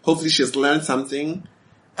 Hopefully, she's learned something.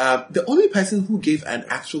 The only person who gave an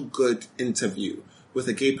actual good interview with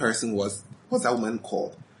a gay person what's that woman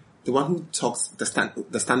called? The one who talks the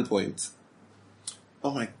standpoint. Oh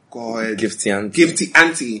my god. Gifty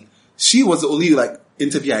Auntie. She was the only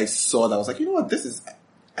interview I saw that was like, you know what, this is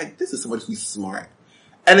somebody who's smart.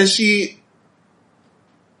 And then she,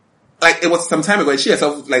 it was some time ago and she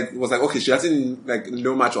herself was like, okay, she doesn't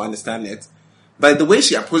know much or understand it. But the way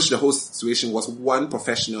she approached the whole situation was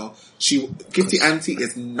professional. Gifty Auntie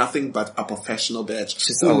is nothing but a professional bitch.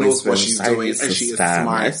 She's who always knows what she's doing and she is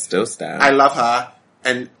smart. I still stand. I love her.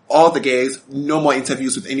 And all the gays, no more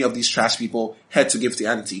interviews with any of these trash people. Head to Gifty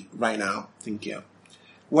Auntie right now. Thank you.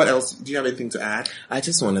 What else? Do you have anything to add? I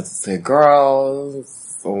just wanted to say,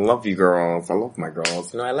 girls, I love you girls. I love my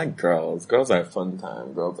girls. I like girls. Girls are a fun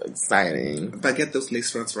time. Girls are exciting. But get those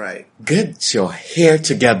lace fronts right. Get your hair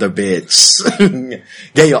together, bitch.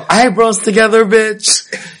 Get your eyebrows together, bitch.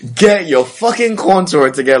 Get your fucking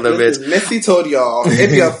contour together, bitch. Missy told y'all,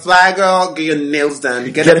 if you're a fly girl, get your nails done.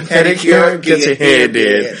 Get a pedicure, get your hair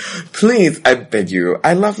did. Please, I beg you.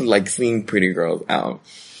 I love seeing pretty girls out.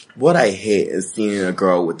 What I hate is seeing a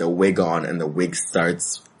girl with a wig on and the wig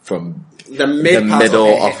starts from the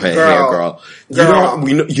middle of her hair, girl.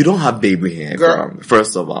 You don't have baby hair, girl.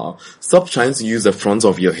 First of all, stop trying to use the front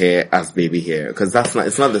of your hair as baby hair, because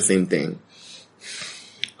it's not the same thing.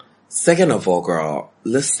 Second of all, girl,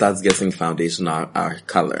 let's start getting foundation our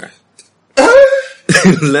color.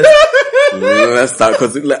 let's start,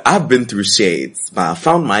 because I've been through shades, but I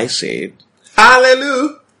found my shade.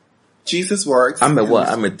 Hallelujah. Jesus works. I'm a what?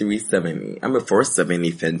 I'm a 370. I'm a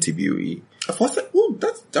 470 Fenty Beauty. Ooh,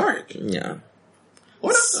 that's dark. Yeah.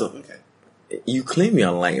 What? So, Okay. You claim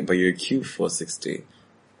you're light, but you're cute 460.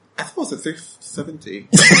 I thought it was a 370.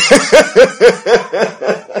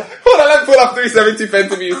 Hold on, let's pull up 370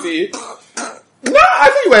 Fenty Beauty. No,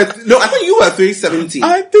 I thought you were 370.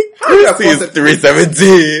 I think 370 is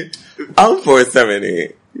 370. I'm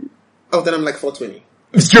 470. Oh, then I'm like 420.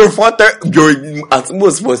 You're at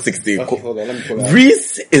most 460. Okay, hold on, let me pull out.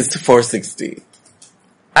 Reese is 460.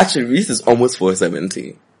 Actually, Reese is almost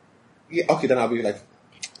 470. Yeah, okay, then I'll be like...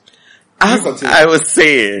 I was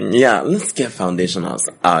saying, yeah, let's get foundation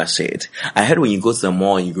shade. I heard when you go to the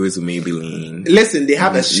mall and you go to Maybelline. Listen, they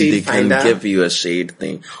have a shade finder. They can give you a shade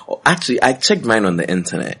thing. Actually, I checked mine on the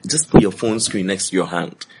internet. Just put your phone screen next to your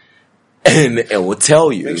hand. And it will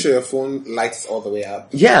tell you. Make sure your phone lights all the way up.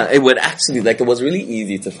 Yeah, it would actually, it was really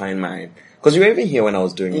easy to find mine. Because you were even here when I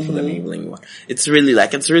was doing it for the Maybelline one. It's really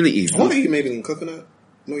easy. What are you Maybelline? Coconut?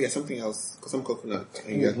 No, yeah, something else. Because I'm coconut.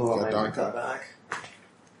 And you're darker.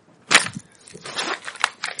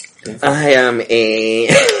 I am a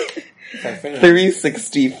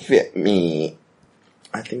 360 Fit Me.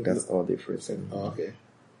 I think that's all they first said. Oh, okay.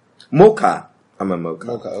 Mocha. I'm a mocha.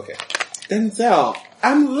 Mocha, okay. Denzel,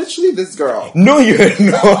 I'm literally this girl. No, you're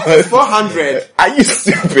not. 400. Are you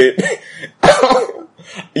stupid?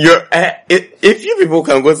 If you people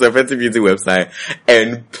can go to the Fenty Beauty website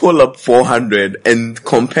and pull up 400 and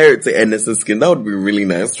compare it to Anderson Skin, that would be really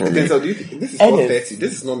nice for me. Denzel, do you think this is 430?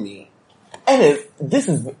 This is not me. And this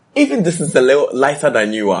is a little lighter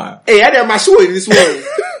than you are. Hey, I did my shoe in this one. It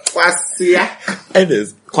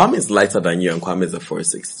is. Kwame is lighter than you and Kwame is a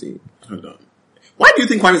 460. Hold on. Why do you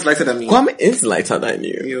think Kwame is lighter than me? Kwame is lighter than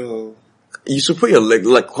you. Yo. You should put your leg,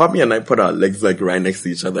 Kwame and I put our legs right next to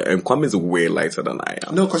each other, and Kwame is way lighter than I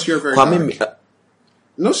am. No, because you're very Kwame, dark.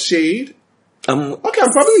 No shade. Okay, I'm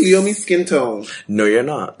probably Leomi's skin tone. No, you're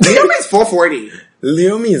not. Leomi is 440.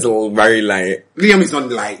 Leomi is very light. Leomi's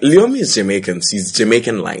not light. Leomi is Jamaican. She's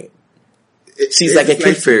Jamaican light. She's like a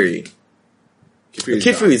Kid Fury.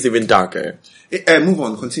 Kid Fury is even darker. Move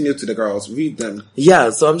on. Continue to the girls. Read them.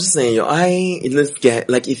 Yeah, so I'm just saying, let's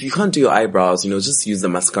get, if you can't do your eyebrows, just use the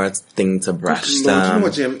mascara thing to brush them. Do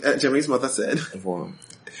you know what Jermaine's mother said? What?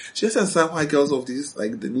 She just understand why girls of these,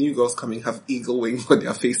 the new girls coming have eagle wings on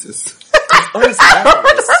their faces. Honestly,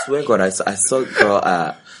 I swear God, I saw a girl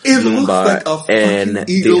at Bloombar, and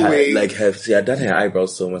eagle they wing. she had done her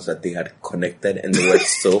eyebrows so much that they had connected and they were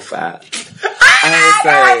so fat. I was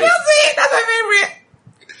like, that's my favorite.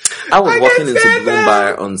 I was walking into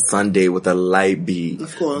Bloombar on Sunday with a light B.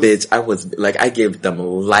 Of course. Bitch, I was, I gave them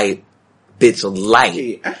light.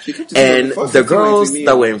 Hey, actually, and the girls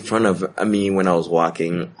that were in front of me when I was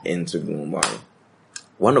walking into Bloombar,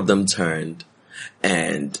 one of them turned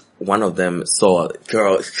and one of them saw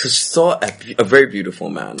a very beautiful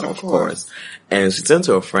man, of course. And she turned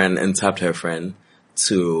to her friend and tapped her friend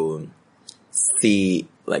to see,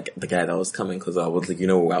 the guy that was coming, because I was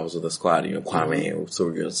I was with the squad, Kwame, so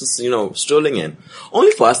we were just, strolling in.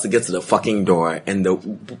 Only for us to get to the fucking door, and the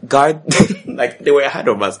guard, they were ahead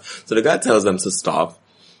of us. So the guy tells them to stop,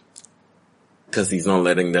 because he's not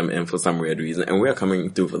letting them in for some weird reason. And we're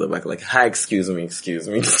coming through for the back, hi, excuse me.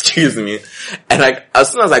 And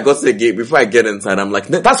as soon as I go to the gate, before I get inside, I'm like,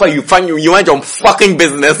 that's why you mind your fucking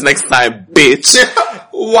business next time, bitch.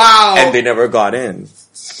 Wow. And they never got in.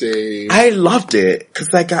 Shame. I loved it. Cause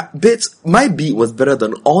bitch, my beat was better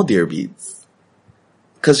than all their beats.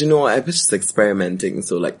 Cause I was just experimenting.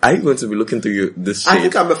 So are you going to be looking through this shade? I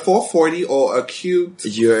think I'm a 440 or a cute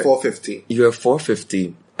 450. You're a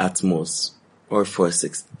 450 at most. Or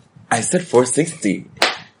 460. I said 460.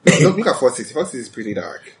 Look at 460. 460 is pretty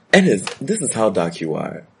dark. And this is how dark you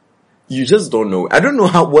are. You just don't know. I don't know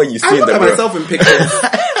what you see in the mirror. I look at myself in pictures.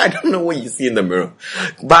 I don't know what you see in the mirror.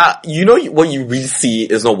 But what you really see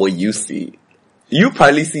is not what you see. You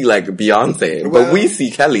probably see Beyonce, but we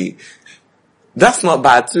see Kelly. That's not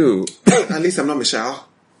bad too. At least I'm not Michelle.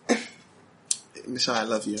 Michelle, I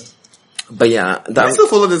love you. But yeah. I still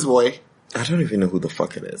follow this boy. I don't even know who the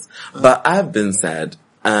fuck it is. But I've been sad.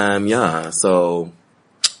 So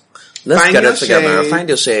let's get it together. Find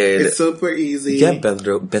your shade. It's super easy. Get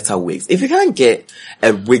better wigs. If you can't get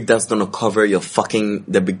a wig that's gonna cover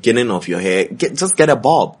the beginning of your hair, just get a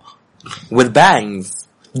bob. With bangs.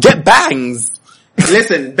 Get bangs!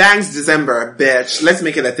 Listen, bangs December, bitch. Let's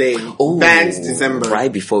make it a thing. Ooh, bangs December.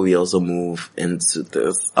 Right before we also move into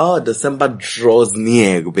this. Oh, December draws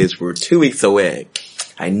near, bitch. We're 2 weeks away.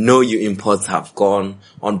 I know you imports have gone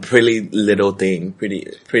on pretty little thing.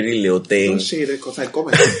 Don't shade it, because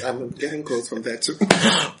I'm getting clothes from there too.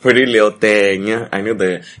 Pretty little thing. Yeah. I know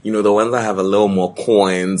the ones that have a little more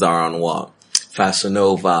coins are on what? Fashion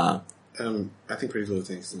Nova. I think Pretty Little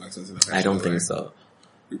Things is more expensive than Fashion I don't Nova, think right? so.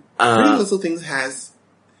 Pretty Little Things has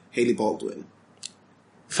Hailey Baldwin.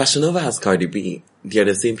 Fashion Nova has Cardi B. They're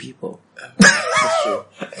the same people. That's true.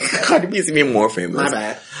 Cardi B is even more famous.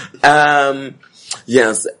 My bad.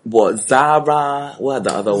 Yes. What? Zara? What are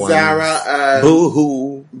the other ones? Zara.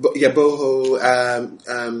 Boohoo. Boohoo.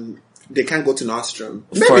 They can't go to Nordstrom.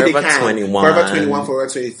 Maybe Forever they can. 21. Forever 21, Forever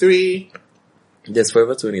 23. There's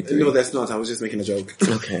Forever 23. No, there's not. I was just making a joke.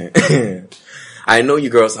 Okay. I know you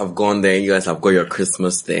girls have gone there. You guys have got your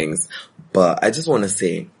Christmas things. But I just want to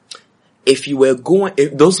say, if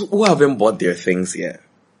those who haven't bought their things yet,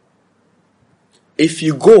 if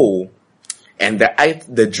you go and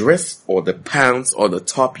the dress or the pants or the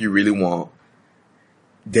top you really want,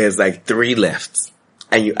 there's like 3 left.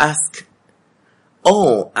 And you ask,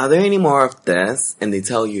 oh, are there any more of this? And they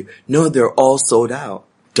tell you, no, they're all sold out.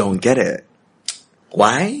 Don't get it.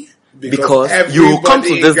 Why? Because you will come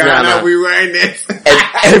to this Ghana, we wearing it.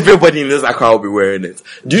 and everybody in this Accra will be wearing it.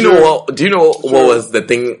 Do you know what was the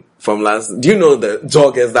thing from last? Do you know the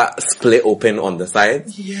joggers that split open on the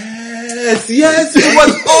sides? Yes, it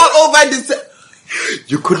was all over this.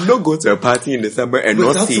 You could not go to a party in December and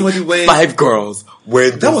Without not see somebody wearing- 5 girls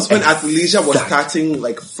wearing That was when this athleisure was starting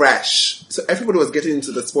like fresh. So everybody was getting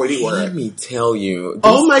into the sporty Let wear. me tell you.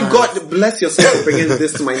 Oh my God, bless yourself for bringing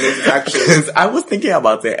this to my notice actually. I was thinking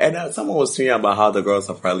about it, and someone was tweeting about how the girls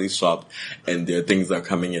have probably shopped and their things are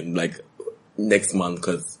coming in like next month,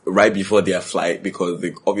 because right before their flight, because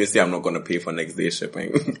obviously I'm not going to pay for next day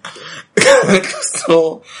shipping.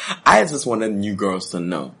 So I just wanted new girls to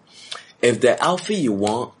know, if the outfit you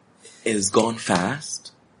want is gone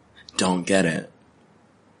fast, don't get it.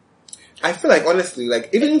 I feel like honestly, like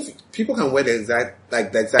even if people can wear the exact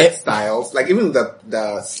styles, like even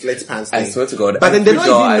the slit pants thing. I swear to God. But then they don't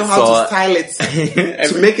every even know girl how to style it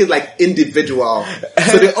to make it like individual.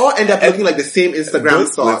 So they all end up looking like the same Instagram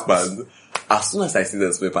those socks. As soon as I see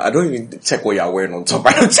the slipper, I don't even check what you're wearing on top.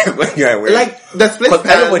 I don't check what you're wearing. Like the split Because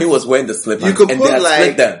pants. everybody was wearing the slip You pants, could and put they had like,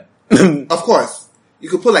 split them. of course, you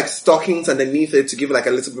could put like stockings underneath it to give it like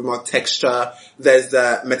a little bit more texture. There's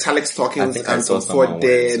the metallic I stockings think I and saw some Ford someone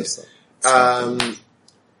wearing did. some.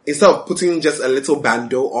 Instead of putting just a little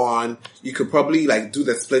bandeau on, you could probably like do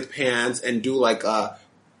the split pants and do like an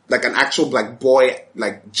actual like boy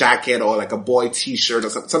like jacket or like a boy t-shirt or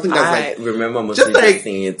something that's I remember most just people like-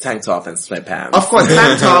 seeing it tank top and sweat pants. of course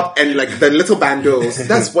tank top and like the little bandeaus.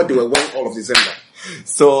 That's what they were wearing all of December.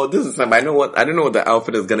 So this is time. I don't know what the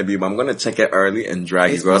outfit is gonna be, but I'm gonna check it early and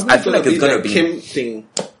drag you girls. I feel like it's gonna be Kim thing.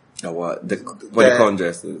 what the bodycon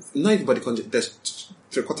dresses. Not even bodycon, the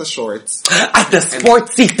 3/4 shorts. The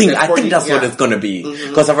sportsy thing. the I sporty- think that's what yeah. it's gonna be.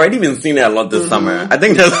 Because I've already been seeing it a lot this summer. I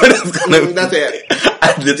think that's what it's gonna be. That's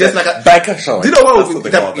it. Just like a- biker shorts. Do you know what That's would be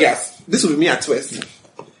they call it. yes. This would be me at Twist.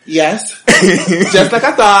 Yes. Just like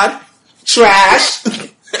I thought. Trash.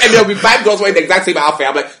 And there'll be 5 girls wearing the exact same outfit.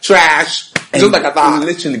 I'm like, trash. And Just like I thought.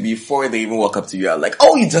 literally before they even walk up to you, I'm like,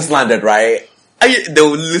 oh, you just landed, right? They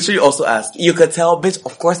will literally also ask, you could tell, bitch,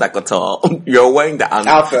 of course I could tell. You're wearing the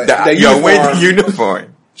Outfit. You're wearing the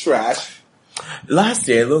uniform. Trash. Last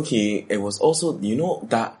year, low-key, it was also,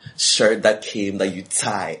 that shirt that came that you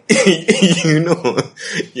tie.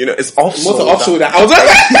 It's off Most of off shoulder. I was like,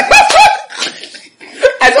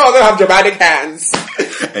 I thought I was going to have dramatic hands.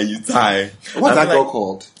 and you tie. What's I'm that girl like,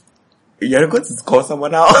 called? You're going to call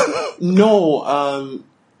someone out? No,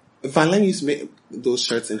 Van Len used to make those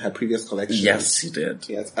shirts in her previous collection. Yes, she did.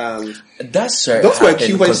 Yes. That shirt Those were happened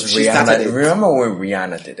cute when because she started it. Remember when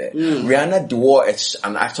Rihanna did it? Rihanna wore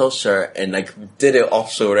an actual shirt and did it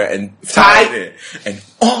off shoulder and tied it. And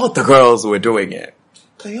all the girls were doing it.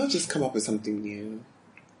 Can y'all just come up with something new?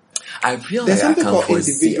 I feel There's like I something can called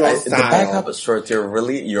foresee individual the style. backup shirt.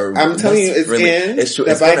 I'm telling you, it's in. It's true.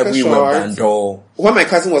 The It's gonna biker be with shorts. bandeau. When my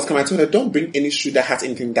cousin was coming, I told her, don't bring any shoe that has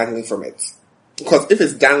anything dangling from it. Because if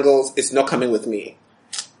it's dangles, it's not coming with me.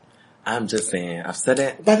 I'm just saying. I've said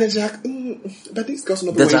it. But but these girls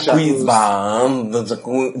know The wearing jacquees jacquees. band. The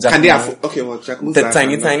jacquees. And they are, okay, well, jacquees The are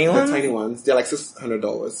tiny, fine. tiny ones? The tiny ones. They're like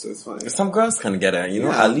 $600, so it's fine. Some girls can get it.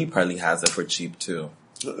 Yeah. Ali probably has it for cheap too.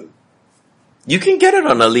 You can get it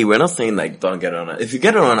on Ali. We're not saying don't get it on Ali. If you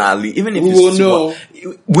get it on Ali, even if We it's will cheap,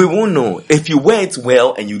 know. we won't know. If you wear it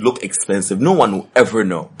well and you look expensive, no one will ever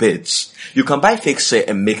know, bitch. You can buy fake shit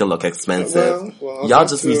and make it look expensive. Well, Y'all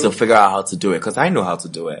that's just need true. to figure out how to do it, because I know how to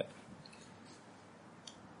do it.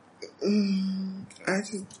 I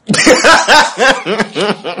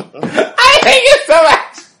hate it so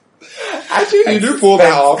much. Actually, you do pull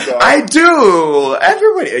that off, though. I do.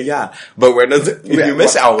 Everybody, yeah. But we're not, if you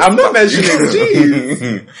miss out. I'm not mentioning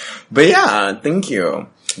Jeez. But yeah, thank you.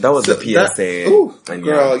 That was the PSA. And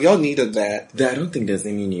girl, y'all needed that. I don't think there's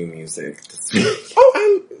any new music.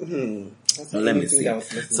 Let me see.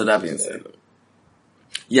 So that being said.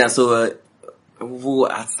 Yeah, so,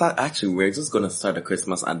 we're just gonna start a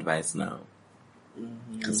Christmas advice now.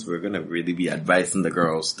 Because we're gonna really be advising the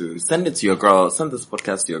girls to send it to your girls, send this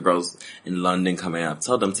podcast to your girls in London coming up.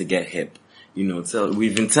 Tell them to get hip. You know,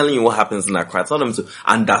 we've been telling you what happens in Accra. Tell them to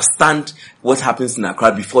understand what happens in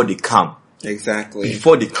Accra before they come. Exactly.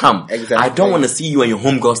 Before they come. Exactly. I don't want to see you and your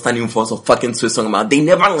homegirl standing for some fucking Swiss song about, they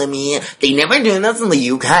never let me in. They never do this in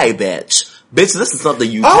the UK, bitch. Bitch, this is not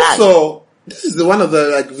the UK. Also, this is one of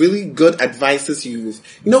the really good advices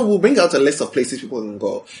we'll bring out a list of places people can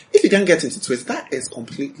go. If you can't get into Twist, that is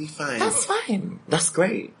completely fine. That's fine. That's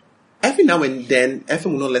great. Every now and then,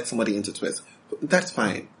 FM will not let somebody into Twist. That's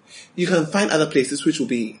fine. You can find other places which you'll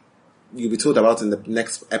be told about in the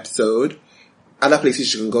next episode. Other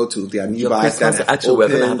places you can go to. There are new bars that have actually, we're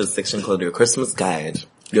going to have opened. a section called your Christmas guide.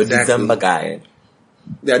 Your Exactly. December guide.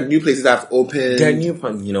 There are new places that have opened. There are new,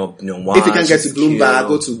 Noir. If you can get to Bloomberg,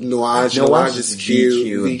 go to Noir. Noir is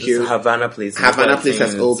cute. VQ. Havana place. Havana place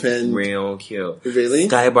has opened. Real cute. Really?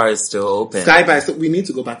 Sky Bar is still open. Sky Bar, so we need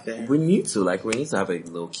to go back there. We need to have a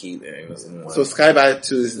little key there. So Sky Bar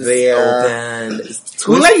 2 is there. Open.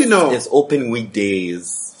 We'll let you know. It's open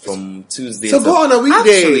weekdays from Tuesdays. So go on a weekday.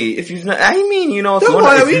 Actually, if you really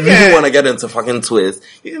want to get into fucking Twist,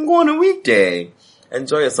 you can go on a weekday.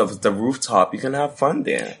 Enjoy yourself. It's the rooftop. You can have fun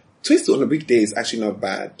there. Twist on the weekdays is actually not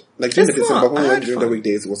bad. Like during the December, when we went during the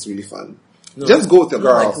weekdays, it was really fun. No, just go with your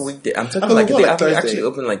girls. Like weekday. I'm talking they actually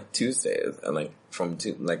open like Tuesdays and from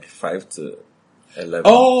 5 to 11.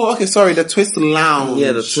 Oh, okay. Sorry, the Twist Lounge.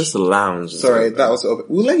 Yeah, the Twist Lounge. Sorry, that was open.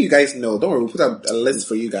 We'll let you guys know. Don't worry, we'll put out a list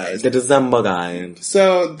for you guys. The December guide.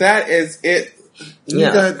 So that is it.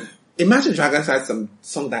 Yeah. Imagine Dragons had some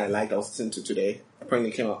song that I liked. I was listening to today.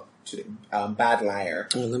 Apparently came out today. Bad Liar.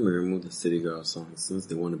 Oh, let me remove the City Girl song since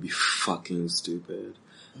they want to be fucking stupid.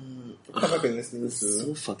 What have I been listening to? It's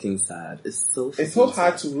so fucking sad. It's so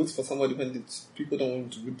hard to root for somebody when people don't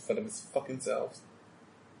want to root for them fucking selves.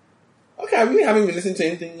 Okay, I really haven't been listening to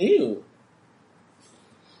anything new.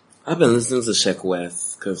 I've been listening to Sheck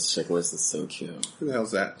West because Sheck West is so cute. Who the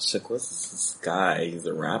hell's that? Sheck West is this guy. He's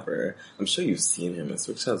a rapper. I'm sure you've seen him. His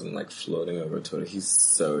picture has been floating over Twitter. He's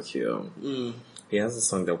so cute. He has a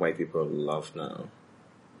song that white people love now.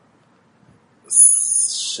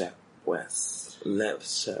 Sheck West. Left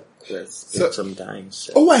Sheck West. Bitch, I'm dying.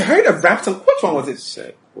 Sheck. Oh, I heard a rap song. Which one was it?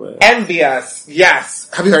 Sheck West. Envious. Yes.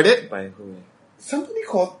 Have you heard it? By who? Somebody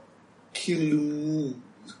called Kilumanti.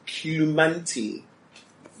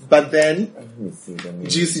 But then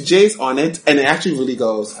Juicy J's on it, and it actually really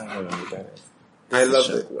goes. I don't know who that is. I love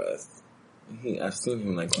Sheck it. West. I've seen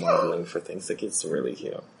him modeling for things. It's really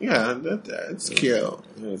cute. Yeah, that's cute.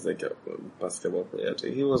 He was a basketball player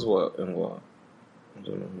too. He was what? I don't know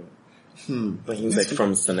who. But he was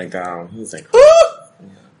from Senegal. He's yeah.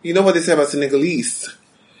 You know what they say about Senegalese.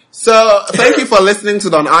 So, thank you for listening to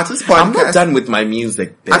the Artist Podcast. I'm not done with my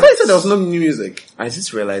music, bitch. I thought you said there was no new music. I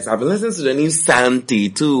just realized I've been listening to the new Santi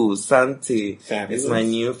too. Santi is my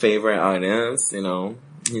new favorite artist,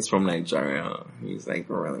 He's from Nigeria. He's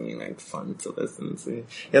really fun to listen to.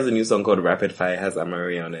 He has a new song called Rapid Fire. It has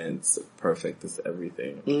Amari on it. It's perfect. It's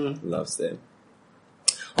everything. Loves it.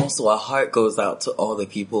 Also, our heart goes out to all the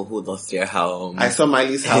people who lost their home. I saw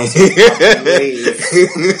Miley's house. That's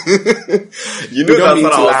what I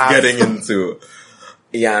was getting into.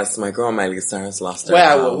 Yes, my girl Miley Cyrus lost her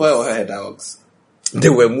house. Where were her dogs? They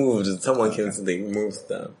were moved. Someone came to they moved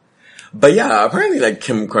them. But yeah, apparently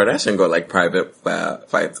Kim Kardashian got private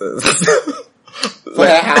fighters. For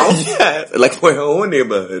her house? Yeah, for her own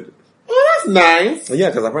neighborhood. Oh, that's nice. Yeah,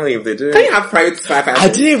 because apparently if they do... Can you have private firefighters? I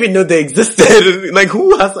didn't even know they existed.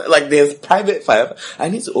 Who has... there's private firefighter. I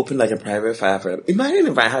need to open a private firefighter. Imagine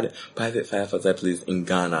if I had a private firefighter place in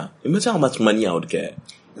Ghana. Imagine how much money I would get.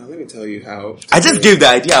 Now let me tell you how... I just gave the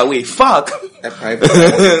idea away. Fuck!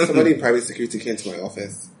 Somebody in private security came to my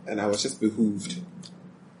office and I was just behooved.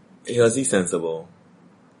 Was he sensible?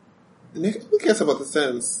 Who cares about the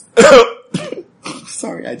sense?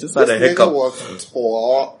 Sorry, I just had a hiccup. Nigga was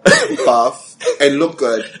tall, buff, and looked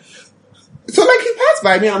good. So he passed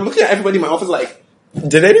by me and I'm looking at everybody in my office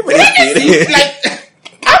did anybody see it?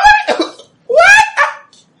 What?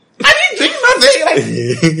 I didn't drink nothing.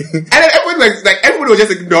 And then everybody everybody was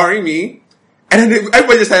just ignoring me. And then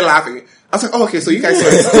everybody just started laughing. I was like, oh, okay, so you guys were...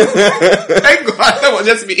 Thank God, that was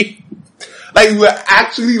just me. Like, we were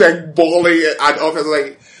actually, like, bawling at office,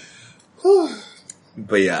 like... Whew.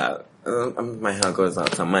 But yeah, my heart goes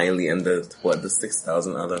out to Miley and the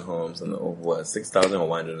 6,000 other homes and the 6,000 or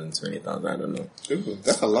 120,000, I don't know. Ooh,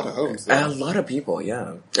 that's a lot of homes. A lot of people,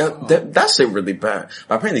 yeah. That shit really bad.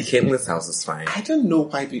 But apparently Caitlin's house is fine. I don't know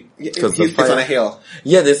why it's on a hill.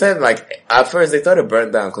 Yeah, they said like, at first they thought it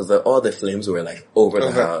burned down because all the flames were like over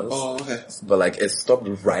the house. Oh, okay. But like, it stopped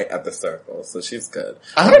right at the circle, so she's good.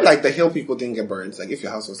 I heard like the hill people didn't get burned, like if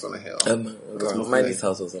your house was on a hill. Miley's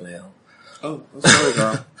house was on a hill. Oh, I'm sorry,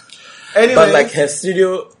 girl. Anyway. But like her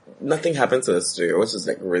studio, nothing happened to her studio, which is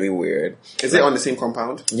like really weird. Is it on the same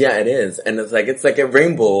compound? Yeah, it is. And it's like a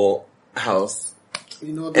rainbow house.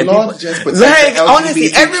 You know, the Lord just protect like, the honestly,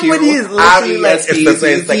 everybody is looking like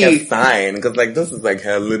it's like a LGBTQ+. sign. Cause like this is like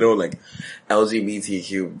her little like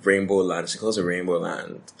LGBTQ rainbow land. She calls it rainbow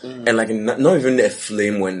land. And like not even a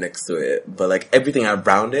flame went next to it. But like everything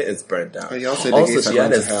around it is burnt down. Also, she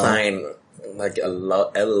had a sign, like a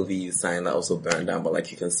LOV sign that also burned down, but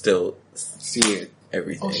like you can still see it.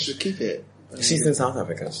 Everything. Oh, she should keep it. She's in South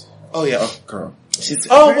Africa. Oh yeah, girl. She's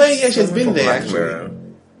she's been there.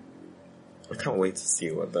 I can't wait to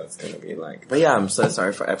see what that's gonna be like. But yeah, I'm so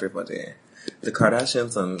sorry for everybody. The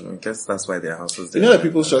Kardashians, and I guess that's why their house was there. You know that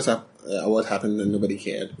People's Choice Award happened and nobody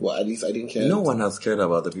cared. Well, at least I didn't care. No one has cared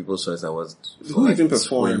about the People's Choice Awards for Who even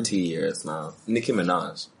performed? 20 years now. Nicki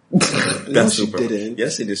Minaj. No, she didn't.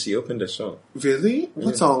 Yes, she did. She opened the show. Really?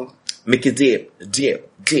 What song? Make it dip.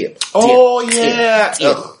 Oh, yeah.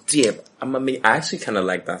 Dip. I actually kind of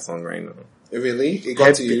like that song right now. Really? It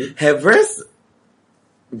got to you? Her verse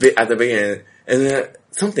at the beginning, and then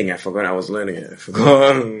something I forgot. I was learning it. I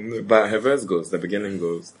forgot. But her verse goes, the beginning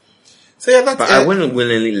goes. So yeah, that's But I wouldn't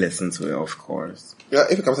willingly listen to it, of course. Yeah,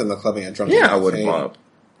 if it comes in the club and you're drunk. Yeah, I would bob.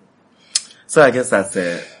 So I guess that's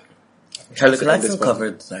it. Kelly Clarkson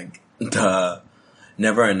covered like the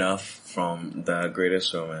Never Enough from The Greatest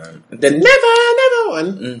Showman. The Never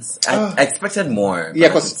one. I expected more. Yeah,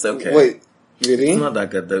 because it's okay. Wait, really? It's not that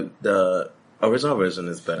good. The original version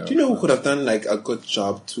is better. Do you know who could have done like a good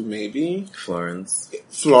job too? Maybe Florence.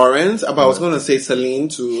 But I was going to say Celine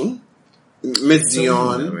too. Miss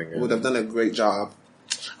Dion would have done a great job.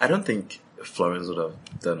 I don't think Florence would have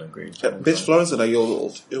done a great job. Bitch, Florence would have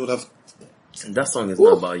yodeled. It would have. That song is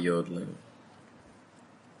not about yodeling.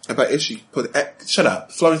 But if she shut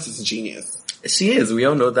up. Florence is a genius. She is. We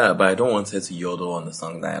all know that. But I don't want her to yodel on the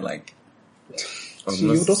song that I like. She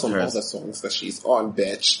yodels on all the songs that she's on,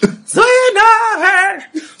 bitch. So you know her.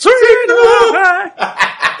 So you know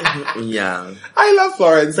her. Yeah. I love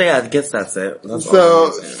Florence. So yeah, I guess that's it. That's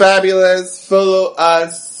so fabulous. Follow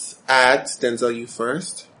us at Denzel You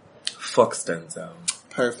First. Fuck Denzel.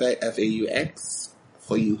 Perfect. FAUX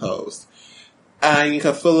for you hoes. And you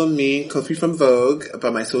can follow me, Kofi from Vogue,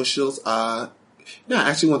 but my socials are... No, I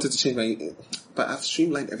actually wanted to change my... But I've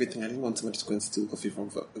streamlined everything. I didn't want somebody to go and steal Kofi from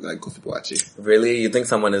Vogue, like Kofi Boache. Really? You think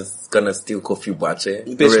someone is gonna steal Kofi Boache?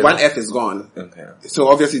 Bitch, really? one F is the Okay. So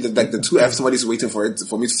obviously, the two F, somebody's waiting for me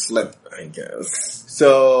to slip. I guess.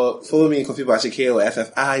 So follow me, Kofi Boache,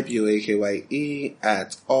 KOFFIBOAKYE,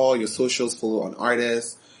 at all your socials. Follow On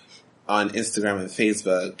Artist on Instagram and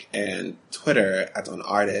Facebook, and Twitter at On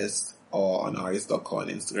Artist, or onartist.co on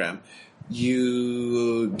Instagram.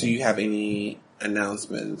 Do you have any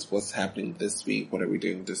announcements? What's happening this week? What are we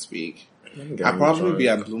doing this week? I'll probably be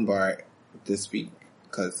at Bloomberg this week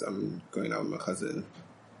because I'm going out with my cousin.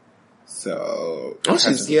 So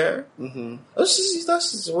she's here. Mm-hmm.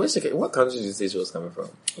 What country did you say she was coming from?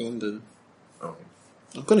 London. Oh.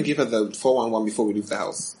 I'm gonna give her the 411 before we leave the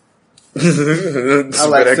house.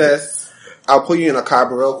 Alexis, I'll put you in a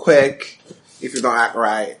car real quick if you don't act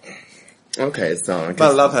right. Okay, so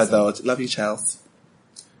but I love her though. Love you, Charles.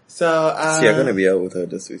 So you're gonna be out with her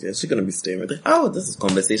this weekend. She's gonna be staying with her. Oh, this is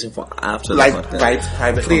conversation for after like the podcast. Right,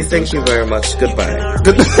 private. Please, thank you very much. Goodbye.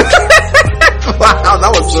 Wow,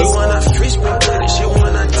 that was She wanna fish me, baby. She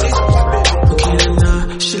wanna taste me, baby. Okay,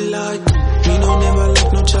 nah, she like me, no never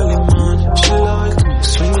like no Charlie man. She like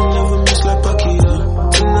swinging, never miss like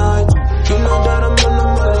Pacquiao. Tonight, you know that I'm on the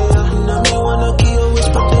Malia. Now me wanna keep her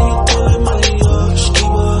whisper, then you tell her Malia.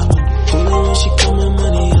 Skiba, only when she come in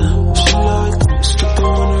money, yeah. She like skipping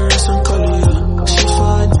on her ass and color, yeah. She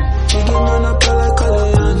fine, she get man up like color,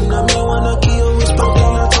 yeah. Now me wanna keep her whisper,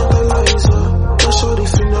 then you tell her lies, yeah. Don't show the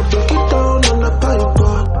finger, break it down on the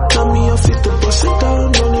piper. Now me I fit the bust it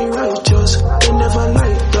down on the righteous. They never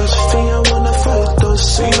liked us, fear wanna fight us.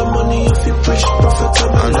 Say your money if you preach, prophet.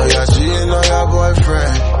 I know you're cheating on your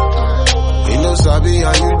boyfriend. He knows Sabi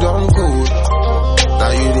and you done good.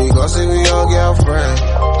 Now you the gossip with your girlfriend.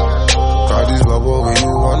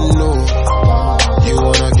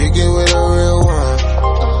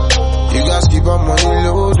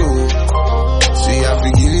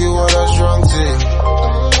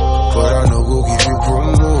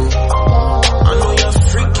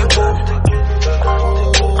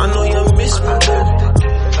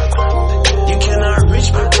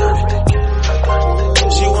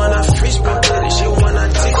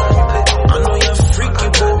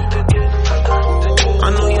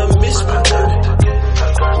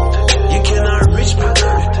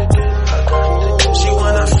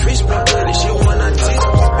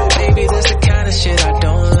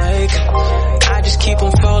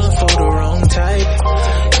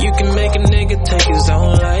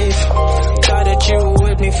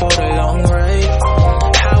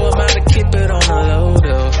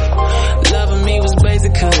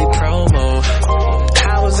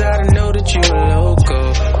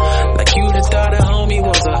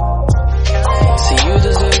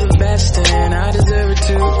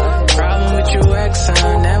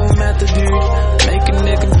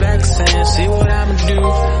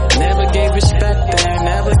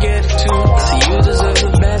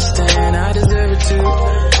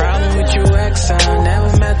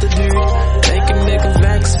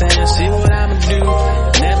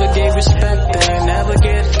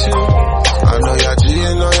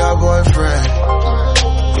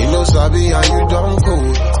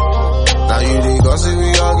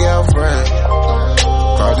 your friend.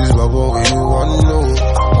 Got this bubble when you want to know.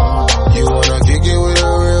 You wanna kick it with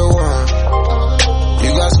a real one.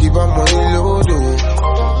 You guys keep our money